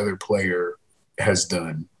every other player has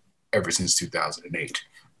done ever since 2008.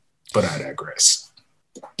 But I digress.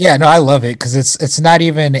 Yeah, no, I love it because it's not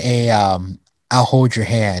even a I'll hold your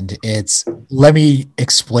hand. It's let me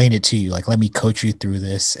explain it to you, like let me coach you through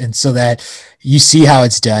this, and so that you see how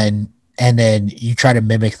it's done, and then you try to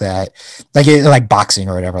mimic that, like boxing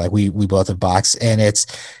or whatever. Like we both have boxed, and it's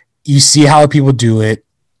you see how people do it,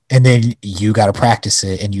 and then you got to practice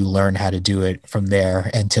it, and you learn how to do it from there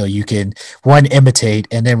until you can imitate,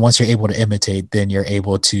 and then once you're able to imitate, then you're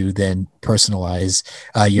able to then personalize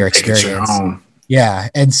your experience. Yeah,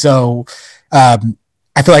 and so I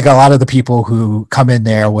feel like a lot of the people who come in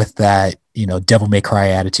there with that, devil may cry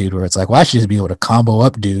attitude where it's like, well, I should just be able to combo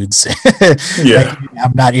up dudes. Yeah.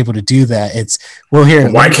 I'm not able to do that. It's, well,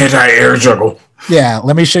 here. Why can't I air juggle? Yeah,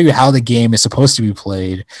 let me show you how the game is supposed to be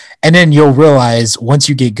played. And then you'll realize once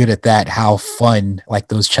you get good at that, how fun like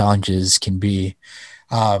those challenges can be.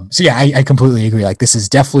 So yeah, I completely agree. Like this is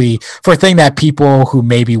definitely for a thing that people who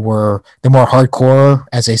maybe were the more hardcore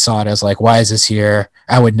as they saw it as like, why is this here?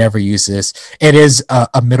 I would never use this. It is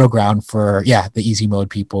a middle ground for, the easy mode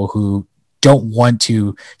people who don't want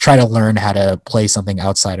to try to learn how to play something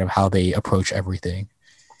outside of how they approach everything.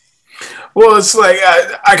 Well, it's like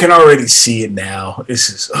I can already see it now. It's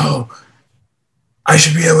just, I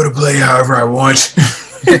should be able to play however I want.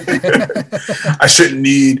 I shouldn't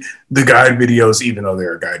need the guide videos, even though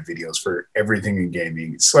there are guide videos for everything in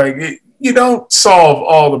gaming. It's like you don't solve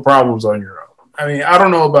all the problems on your own. I mean, I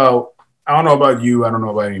don't know about you. I don't know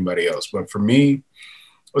about anybody else, but for me,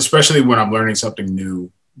 especially when I'm learning something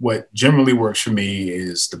new, what generally works for me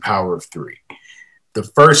is the power of three. The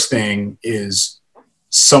first thing is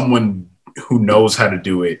someone who knows how to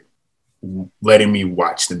do it, letting me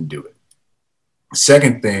watch them do it.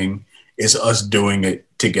 Second thing is us doing it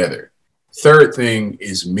together. Third thing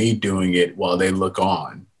is me doing it while they look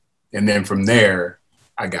on. And then from there,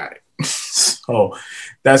 I got it. So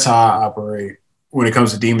that's how I operate. When it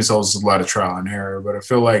comes to Demon's Souls, there's a lot of trial and error, but I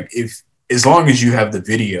feel like as long as you have the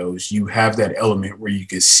videos, you have that element where you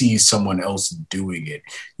can see someone else doing it.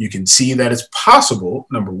 You can see that it's possible,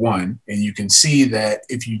 number one, and you can see that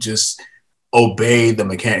if you just obey the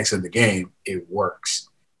mechanics of the game, it works,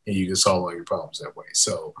 and you can solve all your problems that way.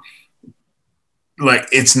 So, like,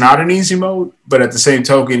 it's not an easy mode, but at the same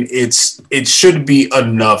token, it should be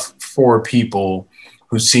enough for people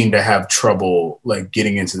who seem to have trouble, like,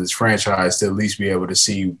 getting into this franchise to at least be able to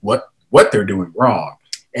see what they're doing wrong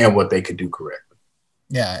and what they could do correctly.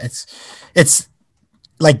 Yeah, it's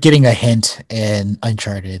like getting a hint in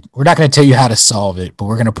Uncharted. We're not going to tell you how to solve it, but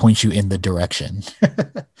we're going to point you in the direction.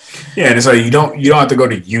 Yeah, and it's like you don't have to go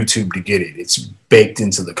to YouTube to get it. It's baked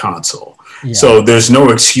into the console. Yeah. So there's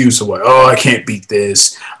no excuse of like, I can't beat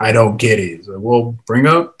this. I don't get it. It's like, well, bring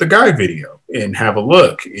up the guide video and have a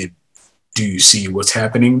look. Do you see what's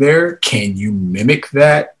happening there? Can you mimic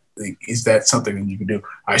that? Like, is that something that you can do?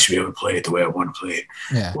 I should be able to play it the way I want to play it.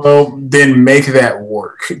 Yeah. Well, then make that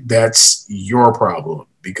work. That's your problem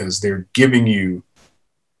because they're giving you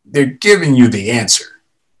the answer.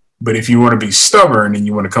 But if you want to be stubborn and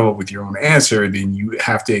you want to come up with your own answer, then you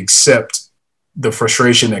have to accept the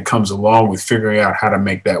frustration that comes along with figuring out how to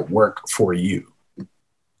make that work for you.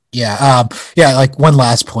 Yeah. Like one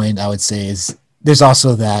last point I would say is there's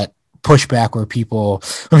also that pushback where when people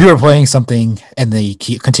are playing something and they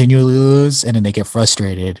continually lose and then they get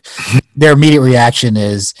frustrated, their immediate reaction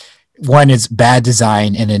is one, it's bad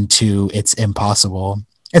design, and then two, it's impossible.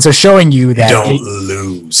 And so showing you that don't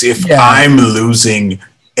lose. If I'm losing,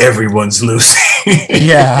 everyone's losing.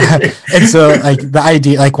 Yeah. And so like the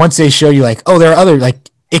idea, like once they show you like, there are other, like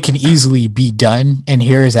it can easily be done, and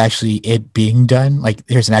here is actually it being done. Like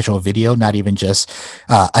here's an actual video, not even just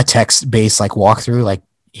a text-based like walkthrough. Like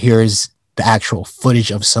here's the actual footage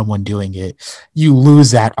of someone doing it. You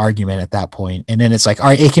lose that argument at that point, and then it's like, all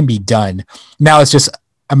right, it can be done. Now it's just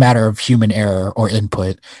a matter of human error or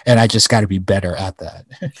input, and I just got to be better at that.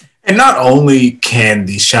 And not only can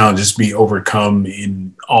these challenges be overcome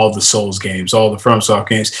in all the Souls games, all the FromSoft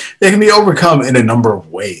games, they can be overcome in a number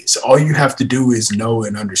of ways. All you have to do is know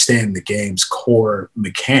and understand the game's core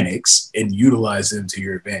mechanics and utilize them to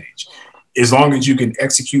your advantage. As long as you can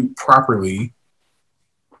execute properly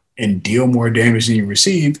and deal more damage than you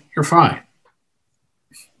receive, you're fine.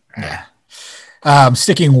 Yeah.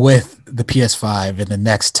 Sticking with the PS5 and the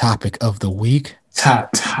next topic of the week. Top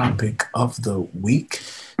topic of the week.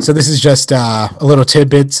 So this is just a little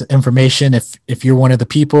tidbits information. If you're one of the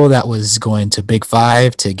people that was going to Big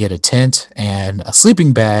Five to get a tent and a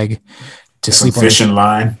sleeping bag to sleep on fishing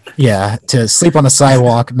line. Yeah, to sleep on the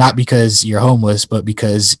sidewalk, not because you're homeless, but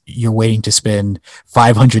because you're waiting to spend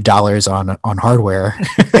 $500 on hardware.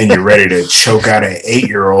 And you're ready to choke out an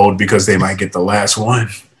 8-year-old because they might get the last one.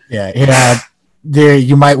 Yeah. There,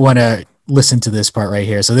 you might want to listen to this part right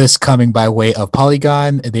here. So this coming by way of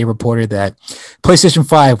Polygon. They reported that PlayStation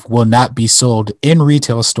 5 will not be sold in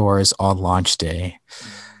retail stores on launch day.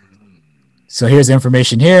 So here's the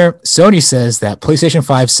information here. Sony says that PlayStation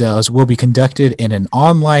 5 sales will be conducted in an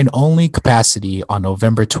online-only capacity on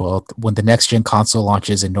November 12th when the next-gen console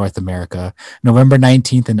launches in North America, November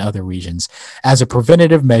 19th in other regions, as a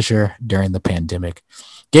preventative measure during the pandemic.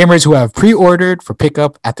 Gamers who have pre-ordered for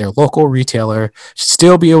pickup at their local retailer should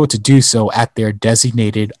still be able to do so at their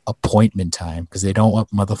designated appointment time because they don't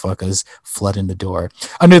want motherfuckers flooding the door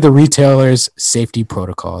under the retailer's safety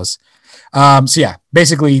protocols.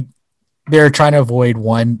 Basically, they're trying to avoid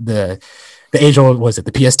the age-old,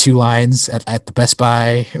 the PS2 lines at the Best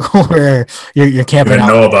Buy where you're camping out.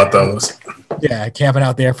 I know about those. Yeah, camping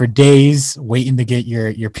out there for days, waiting to get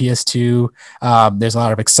your PS2. There's a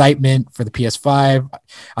lot of excitement for the PS5.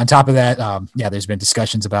 On top of that, there's been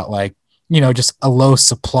discussions about like, just a low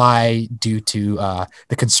supply due to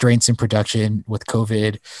the constraints in production with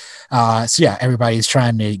COVID. So yeah, everybody's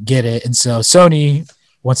trying to get it, and so Sony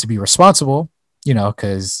wants to be responsible,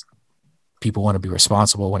 because people want to be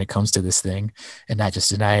responsible when it comes to this thing and not just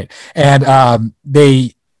deny it. And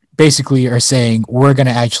they basically are saying we're going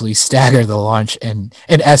to actually stagger the launch in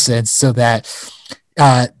essence, so that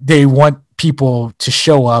they want people to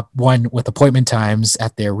show up one with appointment times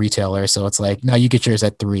at their retailer. So it's like, no, you get yours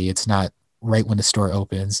at 3. It's not right when the store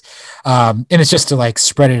opens. And it's just to like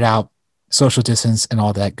spread it out, social distance and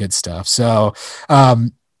all that good stuff. So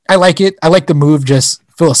I like it. I like the move just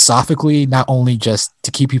philosophically, not only just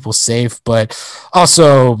to keep people safe, but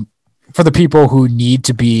also for the people who need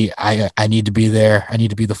to be, I need to be there. I need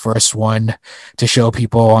to be the first one to show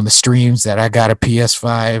people on the streams that I got a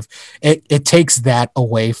PS5. It takes that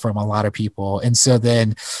away from a lot of people. And so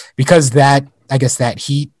then because that, I guess that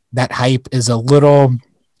heat, that hype is a little,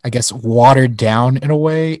 I guess, watered down in a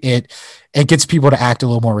way, it gets people to act a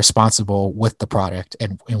little more responsible with the product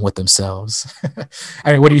and with themselves.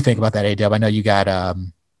 I mean, what do you think about that, A-Dub? I know you got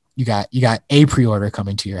a pre-order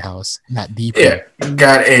coming to your house, not the pre-order. Yeah,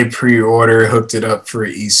 got a pre-order, hooked it up for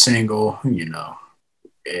each single,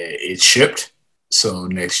 it shipped. So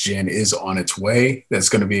next gen is on its way. That's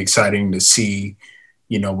going to be exciting to see,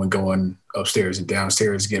 when going upstairs and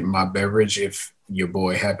downstairs getting my beverage, if your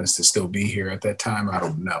boy happens to still be here at that time, I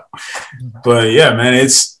don't know. But yeah, man,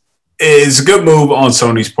 it's a good move on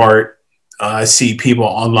Sony's part. I see people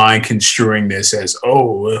online construing this as,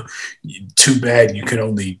 too bad you can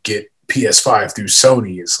only get PS5 through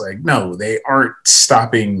Sony. It's like, no, they aren't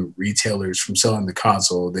stopping retailers from selling the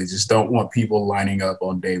console. They just don't want people lining up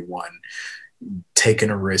on day one, taking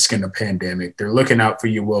a risk in a pandemic. They're looking out for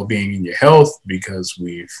your well-being and your health, because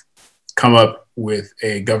we've come up with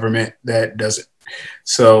a government that doesn't.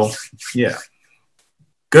 So, yeah,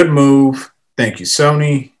 good move. Thank you,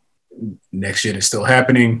 Sony. Next gen is still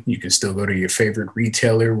happening. You can still go to your favorite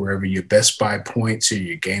retailer, wherever your Best Buy points or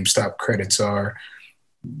your GameStop credits are.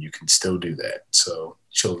 You can still do that. So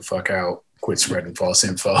chill the fuck out. Quit spreading false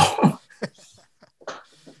info.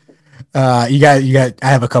 You got. I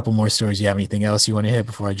have a couple more stories. You have anything else you want to hit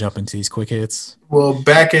before I jump into these quick hits? Well,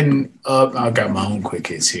 backing up, I got my own quick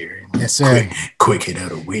hits here. Yes, sir. Quick hit of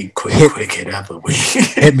the week. Quick hit of the week.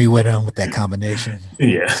 Hit me with that combination.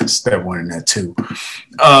 Yeah, it's that one and that two.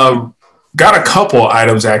 Got a couple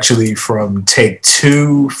items actually from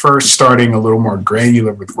Take-Two. First, starting a little more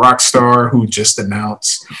granular with Rockstar, who just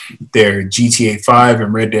announced their GTA 5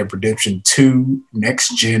 and Red Dead Redemption 2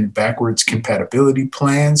 next-gen backwards compatibility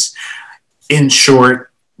plans. In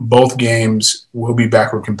short, both games will be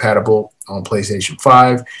backward compatible on PlayStation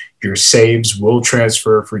 5. Your saves will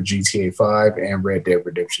transfer for GTA 5 and Red Dead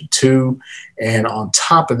Redemption 2. And on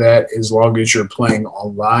top of that, as long as you're playing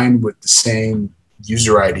online with the same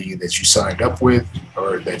user ID that you signed up with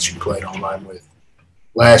or that you played online with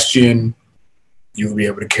last gen, you'll be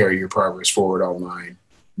able to carry your progress forward online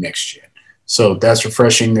next gen. So that's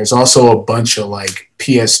refreshing. There's also a bunch of like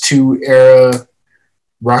PS2 era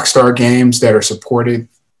Rockstar games that are supported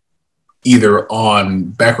either on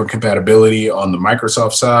backward compatibility on the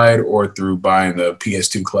Microsoft side or through buying the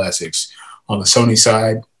PS2 classics on the Sony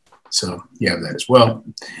side. So you have that as well.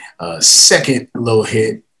 Second little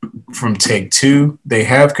hit from Take-Two, they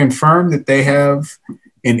have confirmed that they have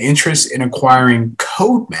an interest in acquiring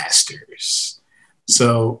Codemasters.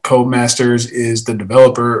 So Codemasters is the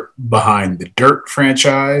developer behind the Dirt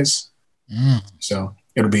franchise. So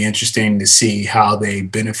it'll be interesting to see how they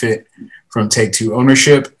benefit from Take-Two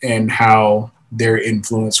ownership and how their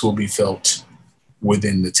influence will be felt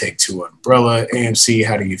within the Take-Two umbrella. AMC,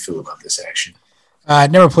 how do you feel about this action? I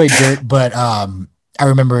never played Dirt, but I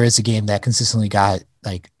remember it's a game that consistently got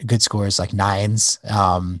like good scores, like 9s.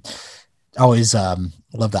 Always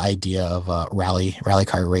love the idea of rally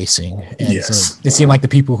car racing. And yes. So it seemed like the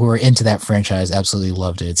people who were into that franchise absolutely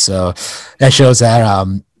loved it. So that shows that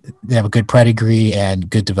they have a good pedigree and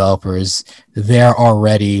good developers there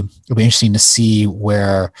already. It'll be interesting to see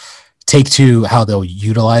where Take-Two, how they'll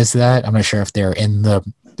utilize that. I'm not sure if they're in the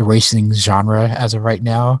racing genre as of right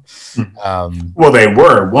now. Well, they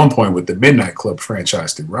were at one point with the Midnight Club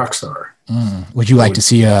franchise through Rockstar. Would you like to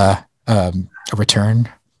see a return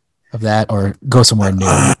of that or go somewhere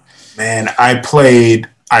new? Man, I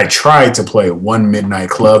tried to play one Midnight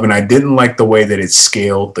Club and I didn't like the way that it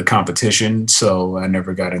scaled the competition, so I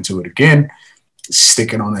never got into it again.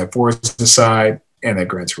 Sticking on that Forza side and that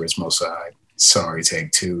Gran Turismo side. Sorry,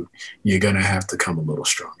 Take-Two. You're going to have to come a little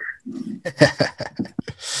stronger.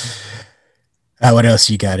 What else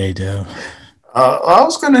you got, Ado? I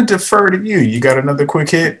was going to defer to you. You got another quick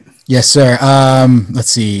hit? Yes, sir.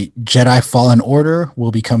 Let's see. Jedi Fallen Order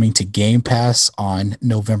will be coming to Game Pass on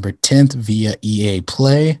November 10th via EA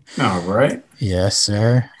Play. All right. Yes,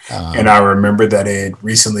 sir. And I remember that it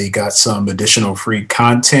recently got some additional free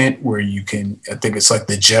content where you can, I think it's like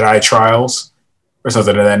the Jedi Trials or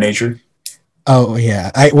something of that nature. Oh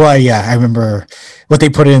yeah, I remember what they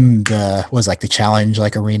put in was like the challenge,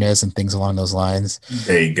 like arenas and things along those lines.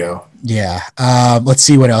 There you go. Yeah. Let's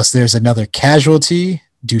see what else. There's another casualty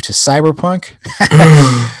due to Cyberpunk.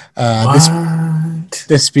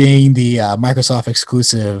 This being the Microsoft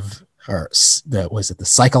exclusive, or the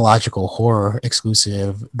psychological horror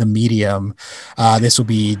exclusive, The Medium. This will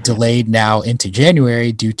be delayed now into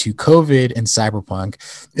January due to COVID and Cyberpunk.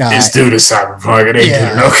 It's due to Cyberpunk. It ain't due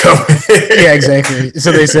to no COVID. Yeah, exactly.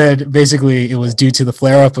 So they said basically it was due to the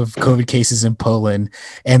flare up of COVID cases in Poland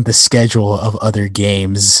and the schedule of other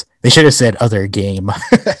games. They should have said other game.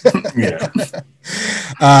 Yeah.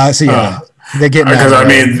 So yeah. They're getting because I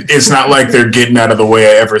mean, it's not like they're getting out of the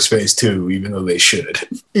way of Everspace 2, even though they should.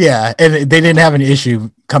 Yeah, and they didn't have an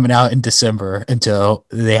issue coming out in December until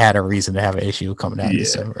they had a reason to have an issue coming out in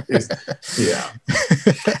December. Yeah.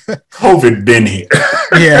 COVID been here.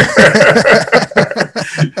 Yeah.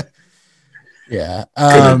 Yeah.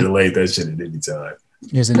 Could have delayed that shit at any time.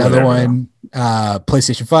 Here's another one.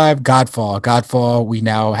 PlayStation 5, Godfall. Godfall, we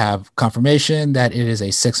now have confirmation that it is a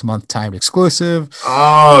 6-month timed exclusive.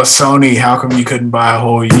 Oh, Sony, how come you couldn't buy a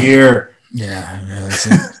whole year? Yeah,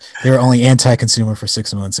 they were only anti-consumer for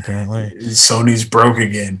 6 months, apparently. Sony's broke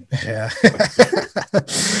again. Yeah.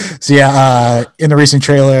 So yeah, in the recent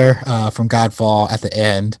trailer from Godfall at the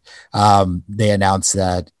end, they announced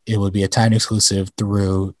that it would be a timed exclusive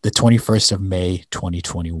through the 21st of May,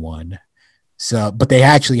 2021. So, but they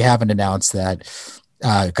actually haven't announced that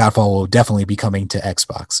Godfall will definitely be coming to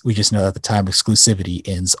Xbox. We just know that the time exclusivity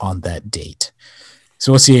ends on that date.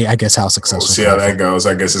 So we'll see, I guess, how successful. We'll see how that goes.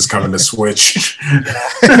 I guess it's coming to Switch.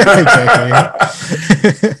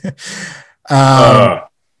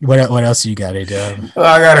 What else you got, Adam?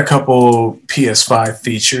 I got a couple PS5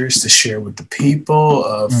 features to share with the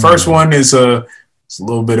people. First one is it's a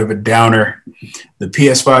little bit of a downer. The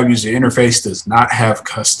PS5 user interface does not have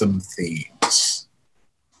custom themes,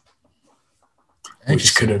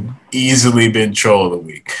 which could have easily been troll of the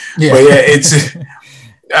week. Yeah. But yeah,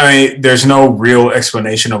 I mean, there's no real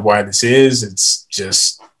explanation of why this is. It's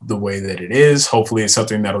just the way that it is. Hopefully it's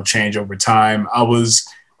something that'll change over time. I was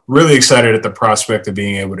really excited at the prospect of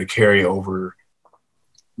being able to carry over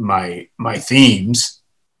my themes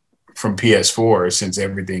from PS4 since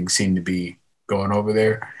everything seemed to be going over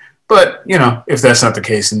there. But, you know, if that's not the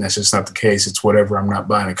case, then that's just not the case. It's whatever. I'm not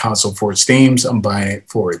buying a console for its themes. I'm buying it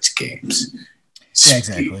for its games. Yeah,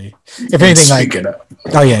 exactly. If anything, like...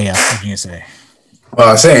 Oh, yeah. What can you say? Well,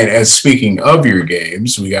 I was saying, as speaking of your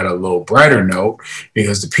games, we got a little brighter note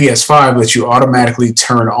because the PS5 lets you automatically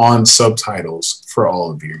turn on subtitles for all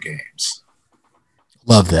of your games.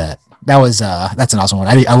 Love that. That's an awesome one.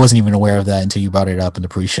 I wasn't even aware of that until you brought it up in the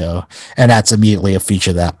pre-show, and that's immediately a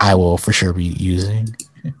feature that I will for sure be using.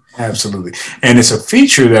 Absolutely, and it's a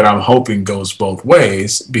feature that I'm hoping goes both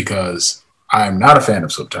ways because I'm not a fan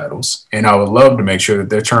of subtitles, and I would love to make sure that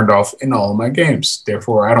they're turned off in all of my games.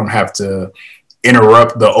 Therefore, I don't have to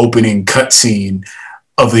interrupt the opening cutscene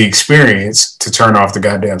of the experience to turn off the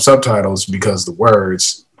goddamn subtitles because the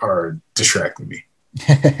words are distracting me.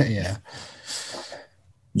 Yeah.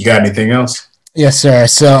 You got anything else? Yes, sir.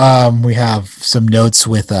 So we have some notes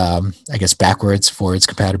with, I guess, backwards forwards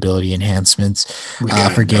compatibility enhancements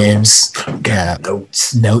for games. Yeah,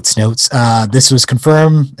 notes. This was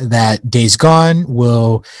confirmed that Days Gone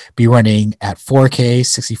will be running at 4K,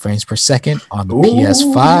 60 frames per second on the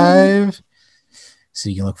PS5. So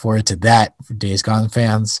you can look forward to that for Days Gone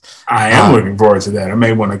fans. I am looking forward to that. I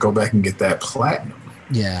may want to go back and get that platinum.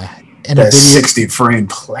 Yeah. And that 60 frame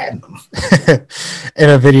platinum. In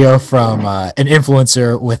a video from an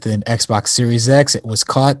influencer with an Xbox Series X, it was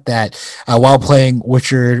caught that while playing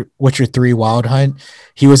Witcher 3 Wild Hunt,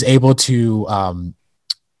 he was able to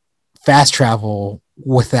fast travel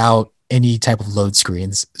without any type of load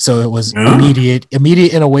screens. So it was immediate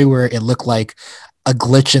in a way where it looked like a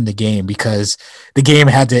glitch in the game because the game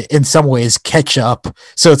had to in some ways catch up,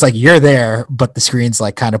 so it's like you're there but the screen's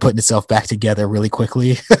like kind of putting itself back together really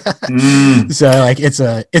quickly. So like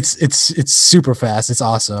it's super fast. It's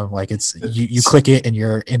awesome. Like it's you click it and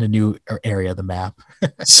you're in a new area of the map.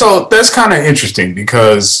 So that's kind of interesting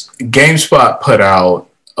because GameSpot put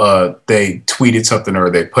out they tweeted something or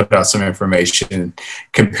they put out some information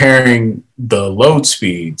comparing the load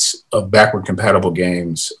speeds of backward compatible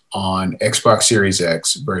games on Xbox Series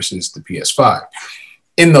X versus the PS5.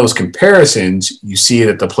 In those comparisons, you see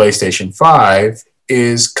that the PlayStation 5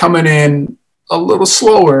 is coming in a little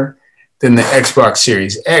slower than the Xbox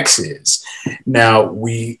Series X is. Now,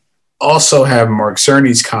 we also have Mark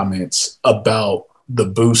Cerny's comments about the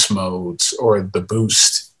boost modes or the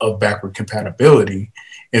boost of backward compatibility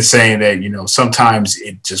and saying that, you know, sometimes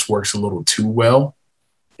it just works a little too well.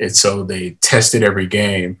 And so they tested every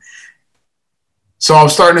game. So I'm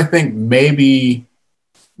starting to think maybe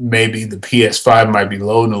the PS5 might be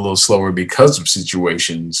loading a little slower because of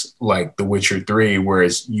situations like The Witcher 3,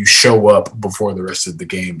 whereas you show up before the rest of the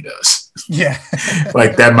game does. Yeah.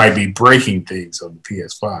 Like that might be breaking things on the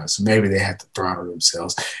PS5. So maybe they have to throttle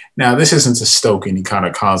themselves. Now, this isn't to stoke any kind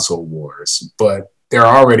of console wars, but there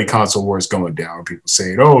are already console wars going down. People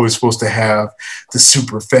saying, oh, it's supposed to have the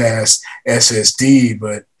super fast SSD,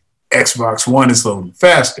 but Xbox One is loading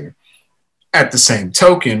faster. At the same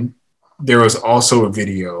token, there was also a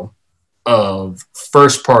video of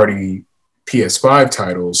first-party PS4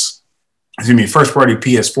 titles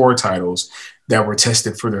that were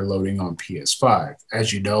tested for their loading on PS5.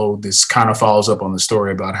 As you know, this kind of follows up on the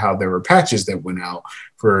story about how there were patches that went out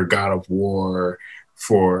for God of War,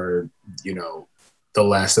 for, you know, The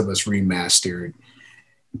Last of Us Remastered,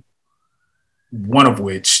 one of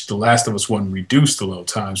which, The Last of Us 1, reduced the load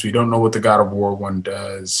times. We don't know what the God of War 1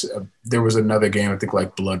 does. There was another game, I think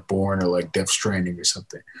like Bloodborne or like Death Stranding or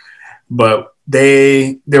something. But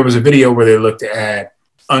there was a video where they looked at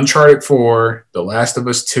Uncharted 4, The Last of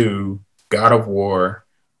Us 2, God of War,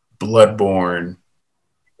 Bloodborne,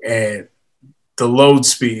 and the load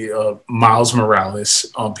speed of Miles Morales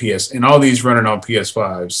on PS, and all these running on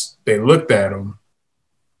PS5s. They looked at them,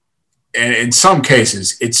 and in some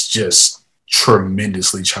cases, it's just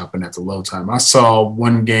tremendously chopping at the load time. I saw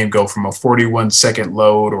one game go from a 41-second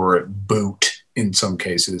load or boot in some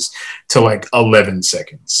cases to like 11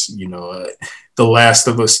 seconds. You know, The Last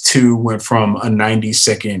of Us 2 went from a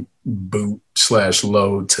 90-second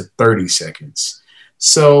boot/load to 30 seconds.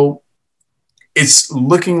 So it's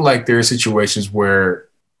looking like there are situations where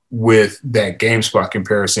with that GameSpot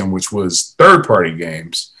comparison, which was third-party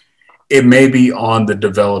games, it may be on the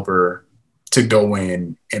developer to go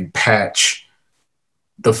in and patch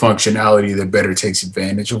the functionality that better takes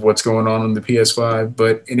advantage of what's going on the PS5.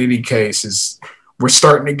 But in any case, we're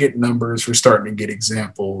starting to get numbers, we're starting to get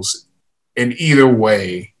examples. And either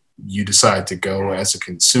way you decide to go as a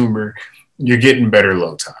consumer, you're getting better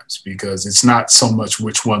load times, because it's not so much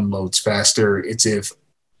which one loads faster, it's if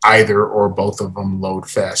either or both of them load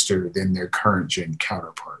faster than their current gen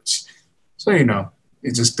counterparts. So, you know,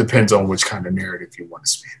 it just depends on which kind of narrative you want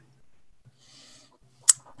to spin.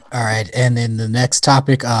 All right, and then the next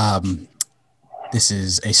topic, this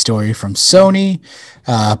is a story from Sony,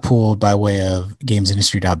 pulled by way of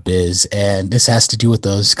gamesindustry.biz, and this has to do with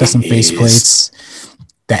those custom faceplates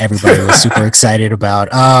that everybody was super excited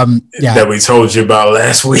about. That we told you about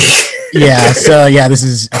last week. This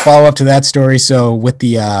is a follow-up to that story. So with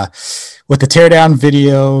the teardown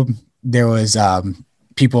video, there was one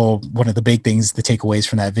of the big things, the takeaways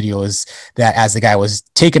from that video is that as the guy was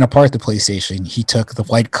taking apart the PlayStation, he took the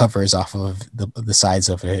white covers off of the sides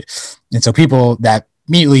of it. And so people started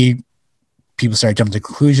jumping to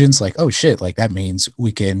conclusions like, oh shit, like that means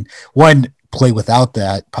we can, one, play without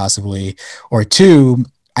that possibly, or two,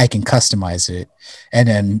 I can customize it. And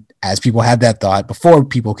then as people had that thought, before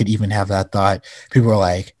people could even have that thought, people were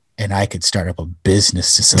like, and I could start up a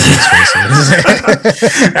business to sell these faces.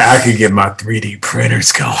 I could get my 3D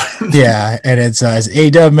printers going. Yeah, and it's as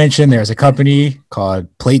A-Dub mentioned, there's a company called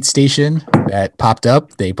PlateStation that popped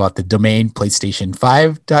up. They bought the domain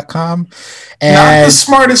PlayStation5.com. And not the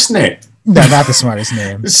smartest name. No, not the smartest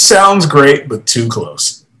name. It sounds great, but too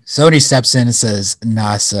close. Sony steps in and says,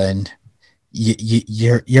 nah, son,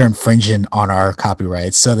 you're infringing on our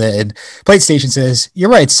copyrights. So then PlayStation says,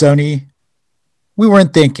 you're right, Sony. We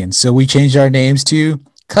weren't thinking, so we changed our names to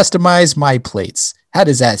Customize My Plates. How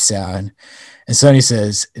does that sound? And Sony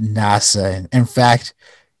says, nah, son. In fact,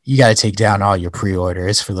 you got to take down all your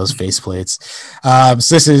pre-orders for those faceplates.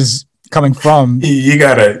 So this is coming from... You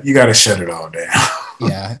gotta shut it all down.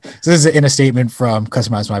 Yeah. So this is in a statement from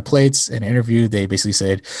Customize My Plates. In an interview, they basically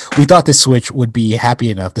said, we thought the Switch would be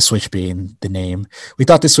happy enough, the Switch being the name. We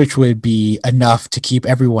thought the Switch would be enough to keep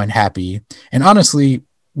everyone happy. And honestly,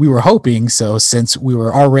 we were hoping so, since we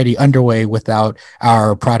were already underway without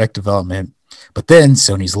our product development. But then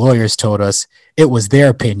Sony's lawyers told us it was their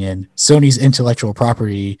opinion. Sony's intellectual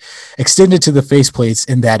property extended to the faceplates,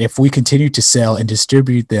 and that if we continued to sell and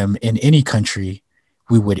distribute them in any country,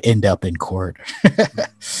 we would end up in court.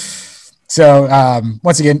 So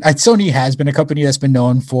once again, Sony has been a company that's been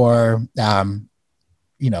known for,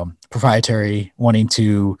 proprietary, wanting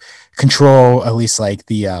to control at least like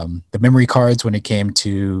the memory cards when it came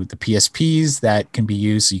to the PSPs that can be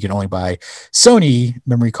used. So you can only buy Sony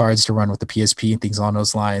memory cards to run with the PSP and things along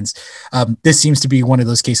those lines. This seems to be one of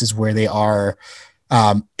those cases where they are,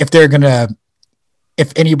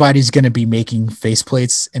 if anybody's going to be making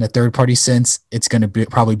faceplates in a third party sense, it's going to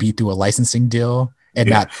probably be through a licensing deal. And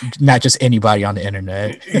not just anybody on the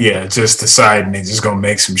internet. Yeah, just deciding they're just gonna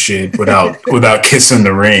make some shit without kissing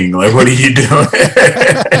the ring. Like, what are you doing?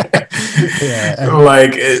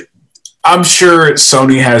 I'm sure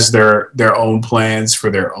Sony has their own plans for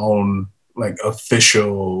their own like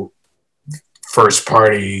official first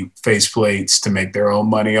party faceplates to make their own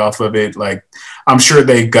money off of it. Like, I'm sure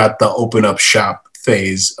they got the open up shop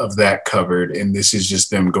phase of that covered, and this is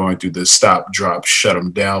just them going through the stop, drop, shut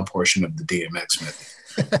them down portion of the DMX method.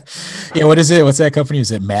 Yeah, what is it? What's that company?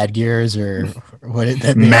 Is it Mad Gears or what?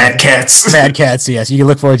 Mad Cats. Mad Cats. Yes, you can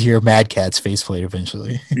look forward to your Mad Cats faceplate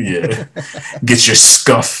eventually. Yeah, get your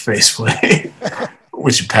scuff faceplate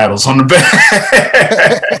with your paddles on the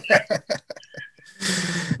back.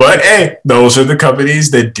 But hey, those are the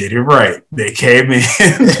companies that did it right. They came in,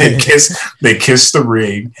 they kissed the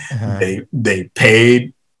ring, they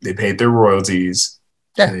paid their royalties,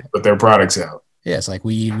 they put their products out. Yeah, it's like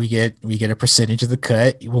we get a percentage of the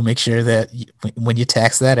cut. We'll make sure that when you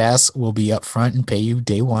tax that ass, we'll be up front and pay you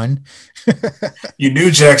day one. You New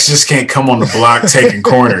Jacks just can't come on the block taking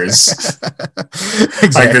corners. Exactly.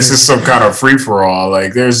 Like this is some kind of free for all.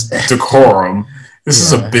 Like there's decorum. This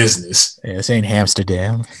is a business. Yeah, this ain't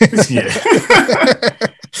Amsterdam. Yeah.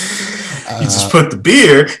 You just put the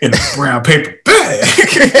beer in a brown paper bag.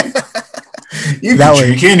 You can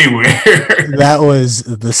drink anywhere. That was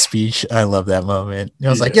the speech. I love that moment. I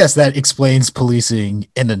was like, yes, that explains policing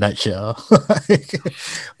in a nutshell.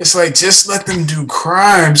 It's like, just let them do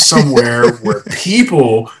crime somewhere where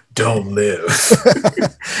people don't live.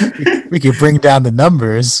 We could bring down the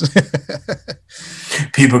numbers.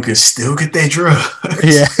 People can still get their drugs.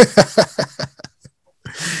 Yeah.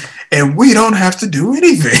 And we don't have to do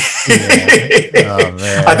anything. Yeah. Oh,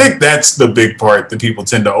 man. I think that's the big part that people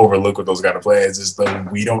tend to overlook with those kind of plans is that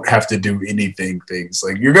we don't have to do anything things.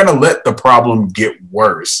 Like you're going to let the problem get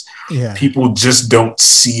worse. Yeah. People just don't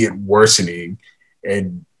see it worsening.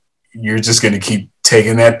 And you're just going to keep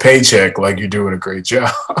taking that paycheck like you're doing a great job.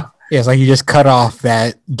 Yeah, it's like you just cut off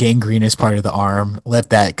that gangrenous part of the arm,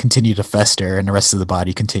 let that continue to fester, and the rest of the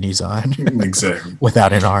body continues on. Exactly.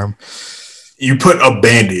 Without an arm. You put a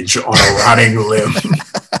bandage on a rotting limb.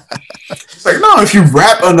 It's like, no, if you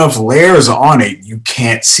wrap enough layers on it, you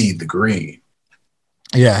can't see the green.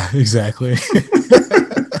 Yeah, exactly.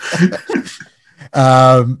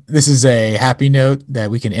 This is a happy note that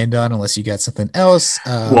we can end on unless you got something else.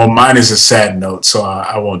 Well, mine is a sad note, so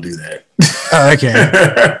I won't do that.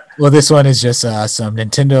 Okay. Well, this one is just some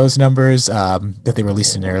Nintendo's numbers that they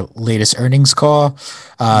released in their latest earnings call.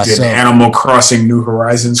 Did Animal Crossing New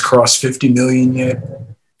Horizons cross 50 million yet?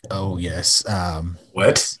 Oh, yes.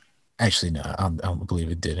 What? Actually, no, I don't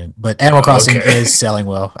believe it didn't. But Animal Crossing is selling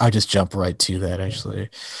well. I'll just jump right to that, actually.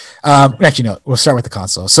 Actually, no, we'll start with the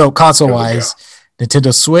console. So console-wise,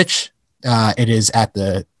 Nintendo Switch,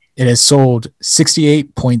 it has sold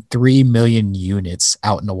 68.3 million units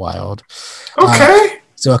out in the wild. Okay.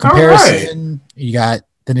 So a comparison, You got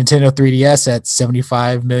the Nintendo 3DS at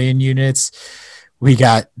 75 million units. We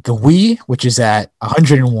got the Wii, which is at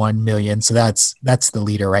 101 million. So that's the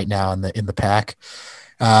leader right now in the pack.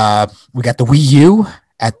 We got the Wii U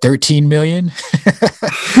at 13 million.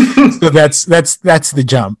 So that's the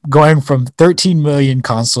jump, going from 13 million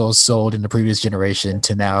consoles sold in the previous generation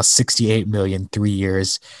to now 68 million 3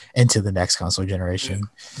 years into the next console generation.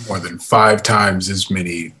 More than 5 times as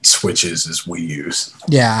many Switches as Wii U's.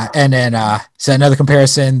 Yeah, and then so another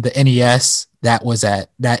comparison, the NES that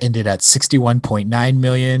ended at 61.9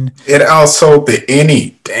 million. It outsold the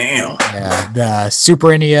NE. Damn. Yeah, the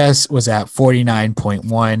Super NES was at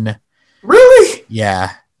 49.1. Really?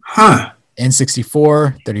 Yeah. Huh.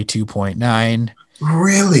 N64, 32.9.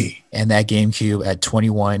 Really? And that GameCube at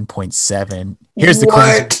 21.7. Here's the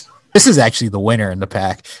crazy. This is actually the winner in the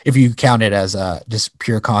pack if you count it as just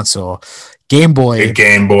pure console. Game Boy. A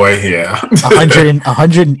Game Boy, yeah.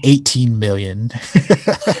 118 million.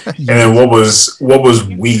 And then what was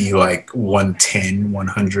Wii, like 110,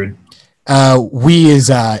 100? Wii is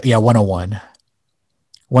 101.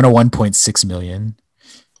 101.6 million.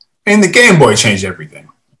 And the Game Boy changed everything.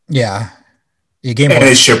 Yeah. Game Boy. And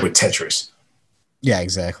it shipped with Tetris. Yeah,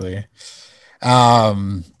 exactly.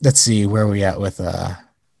 Let's see where we at with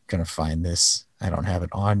gonna find this. I don't have it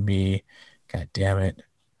on me. God damn it.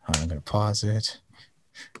 I'm gonna pause it.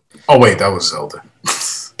 Oh wait, that was Zelda.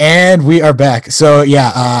 And we are back. So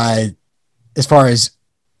yeah, as far as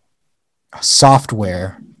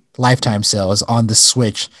software lifetime sales on the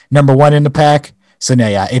Switch, number one in the pack. So no,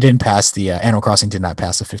 yeah, it didn't pass the Animal Crossing did not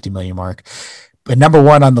pass the 50 million mark. But number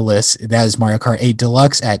one on the list, that is Mario Kart 8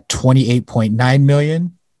 Deluxe at 28.9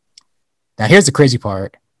 million. Now here's the crazy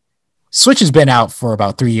part. Switch has been out for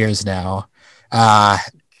about 3 years now. God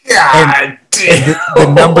damn.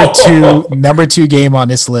 The number two game on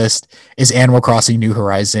this list is Animal Crossing New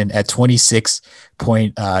Horizon at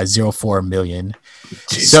 26.04 million.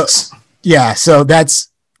 Jesus. So yeah, so that's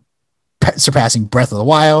surpassing Breath of the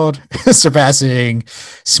Wild, surpassing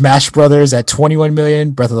Smash Brothers at 21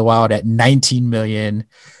 million, Breath of the Wild at 19 million,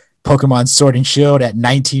 Pokemon Sword and Shield at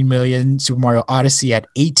 19 million, Super Mario Odyssey at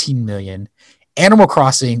 18 million. Animal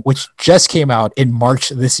Crossing, which just came out in March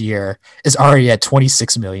this year, is already at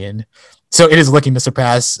 26 million. So it is looking to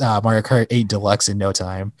surpass Mario Kart 8 Deluxe in no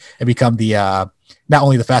time and become the not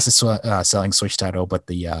only the fastest selling Switch title, but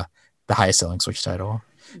the highest selling Switch title.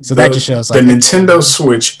 So that just shows the Nintendo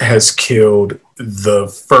Switch has killed the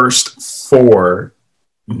first 4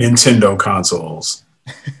 Nintendo consoles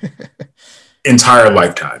entire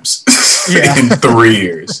lifetimes in 3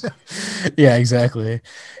 years. Yeah, exactly.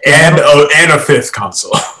 And a 5th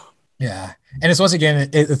console. Yeah. And it's once again,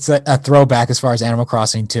 it's a throwback as far as Animal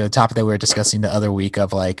Crossing to a topic that we were discussing the other week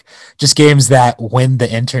of like just games that win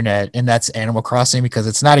the internet. And that's Animal Crossing, because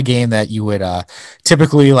it's not a game that you would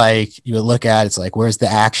typically like you would look at. It's like, where's the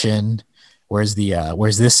action? Where's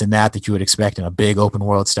this and that you would expect in a big open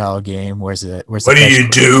world style game? What do you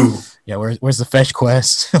do? Yeah, where's the fetch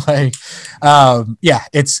quest? Like, yeah,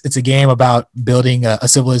 it's a game about building a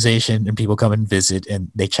civilization, and people come and visit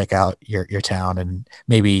and they check out your town and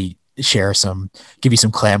maybe give you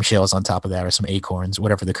some clamshells on top of that, or some acorns,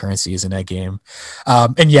 whatever the currency is in that game.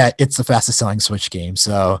 And yet it's the fastest selling Switch game.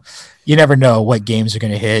 So you never know what games are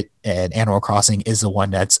going to hit, and Animal Crossing is the one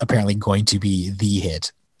that's apparently going to be the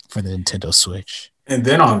hit for the Nintendo Switch. And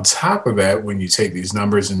then on top of that, when you take these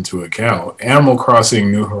numbers into account, Animal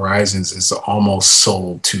Crossing New Horizons is almost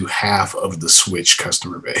sold to half of the Switch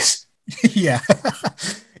customer base. Yeah.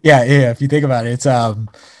 Yeah. If you think about it, it's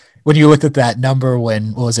when you looked at that number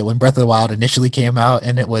when Breath of the Wild initially came out,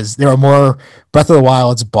 and there were more Breath of the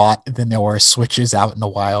Wilds bought than there were Switches out in the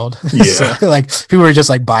wild. Yeah. So, like, people were just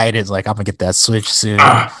like buying it. It's like, I'm gonna get that Switch soon.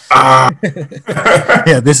 Yeah,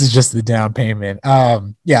 this is just the down payment.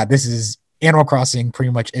 Yeah, this is Animal Crossing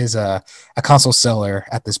pretty much is a console seller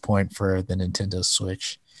at this point for the Nintendo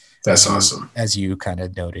Switch. That's awesome. As you kind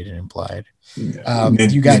of noted and implied. Yeah.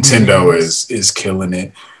 Nintendo is killing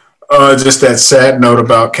it. Just that sad note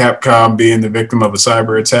about Capcom being the victim of a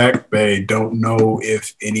cyber attack. They don't know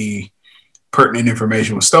if any pertinent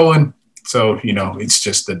information was stolen. So, it's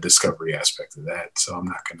just the discovery aspect of that. So I'm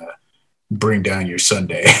not going to bring down your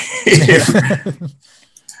Sunday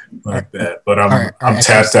like that. But I'm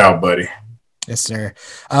tapped out, buddy. Yes, sir.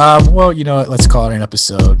 Well, you know what? Let's call it an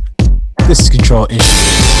episode. This is Control Issues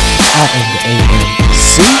at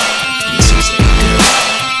AMC. This is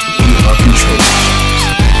we are Control Issues.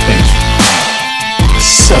 Thanks.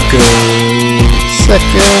 Sucker.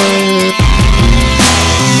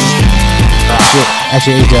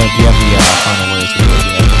 Actually, do you have the final words?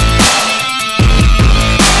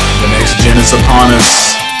 The next gen is upon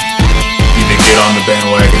us. Either get on the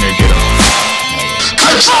bandwagon or get off.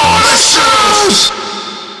 Control Issues!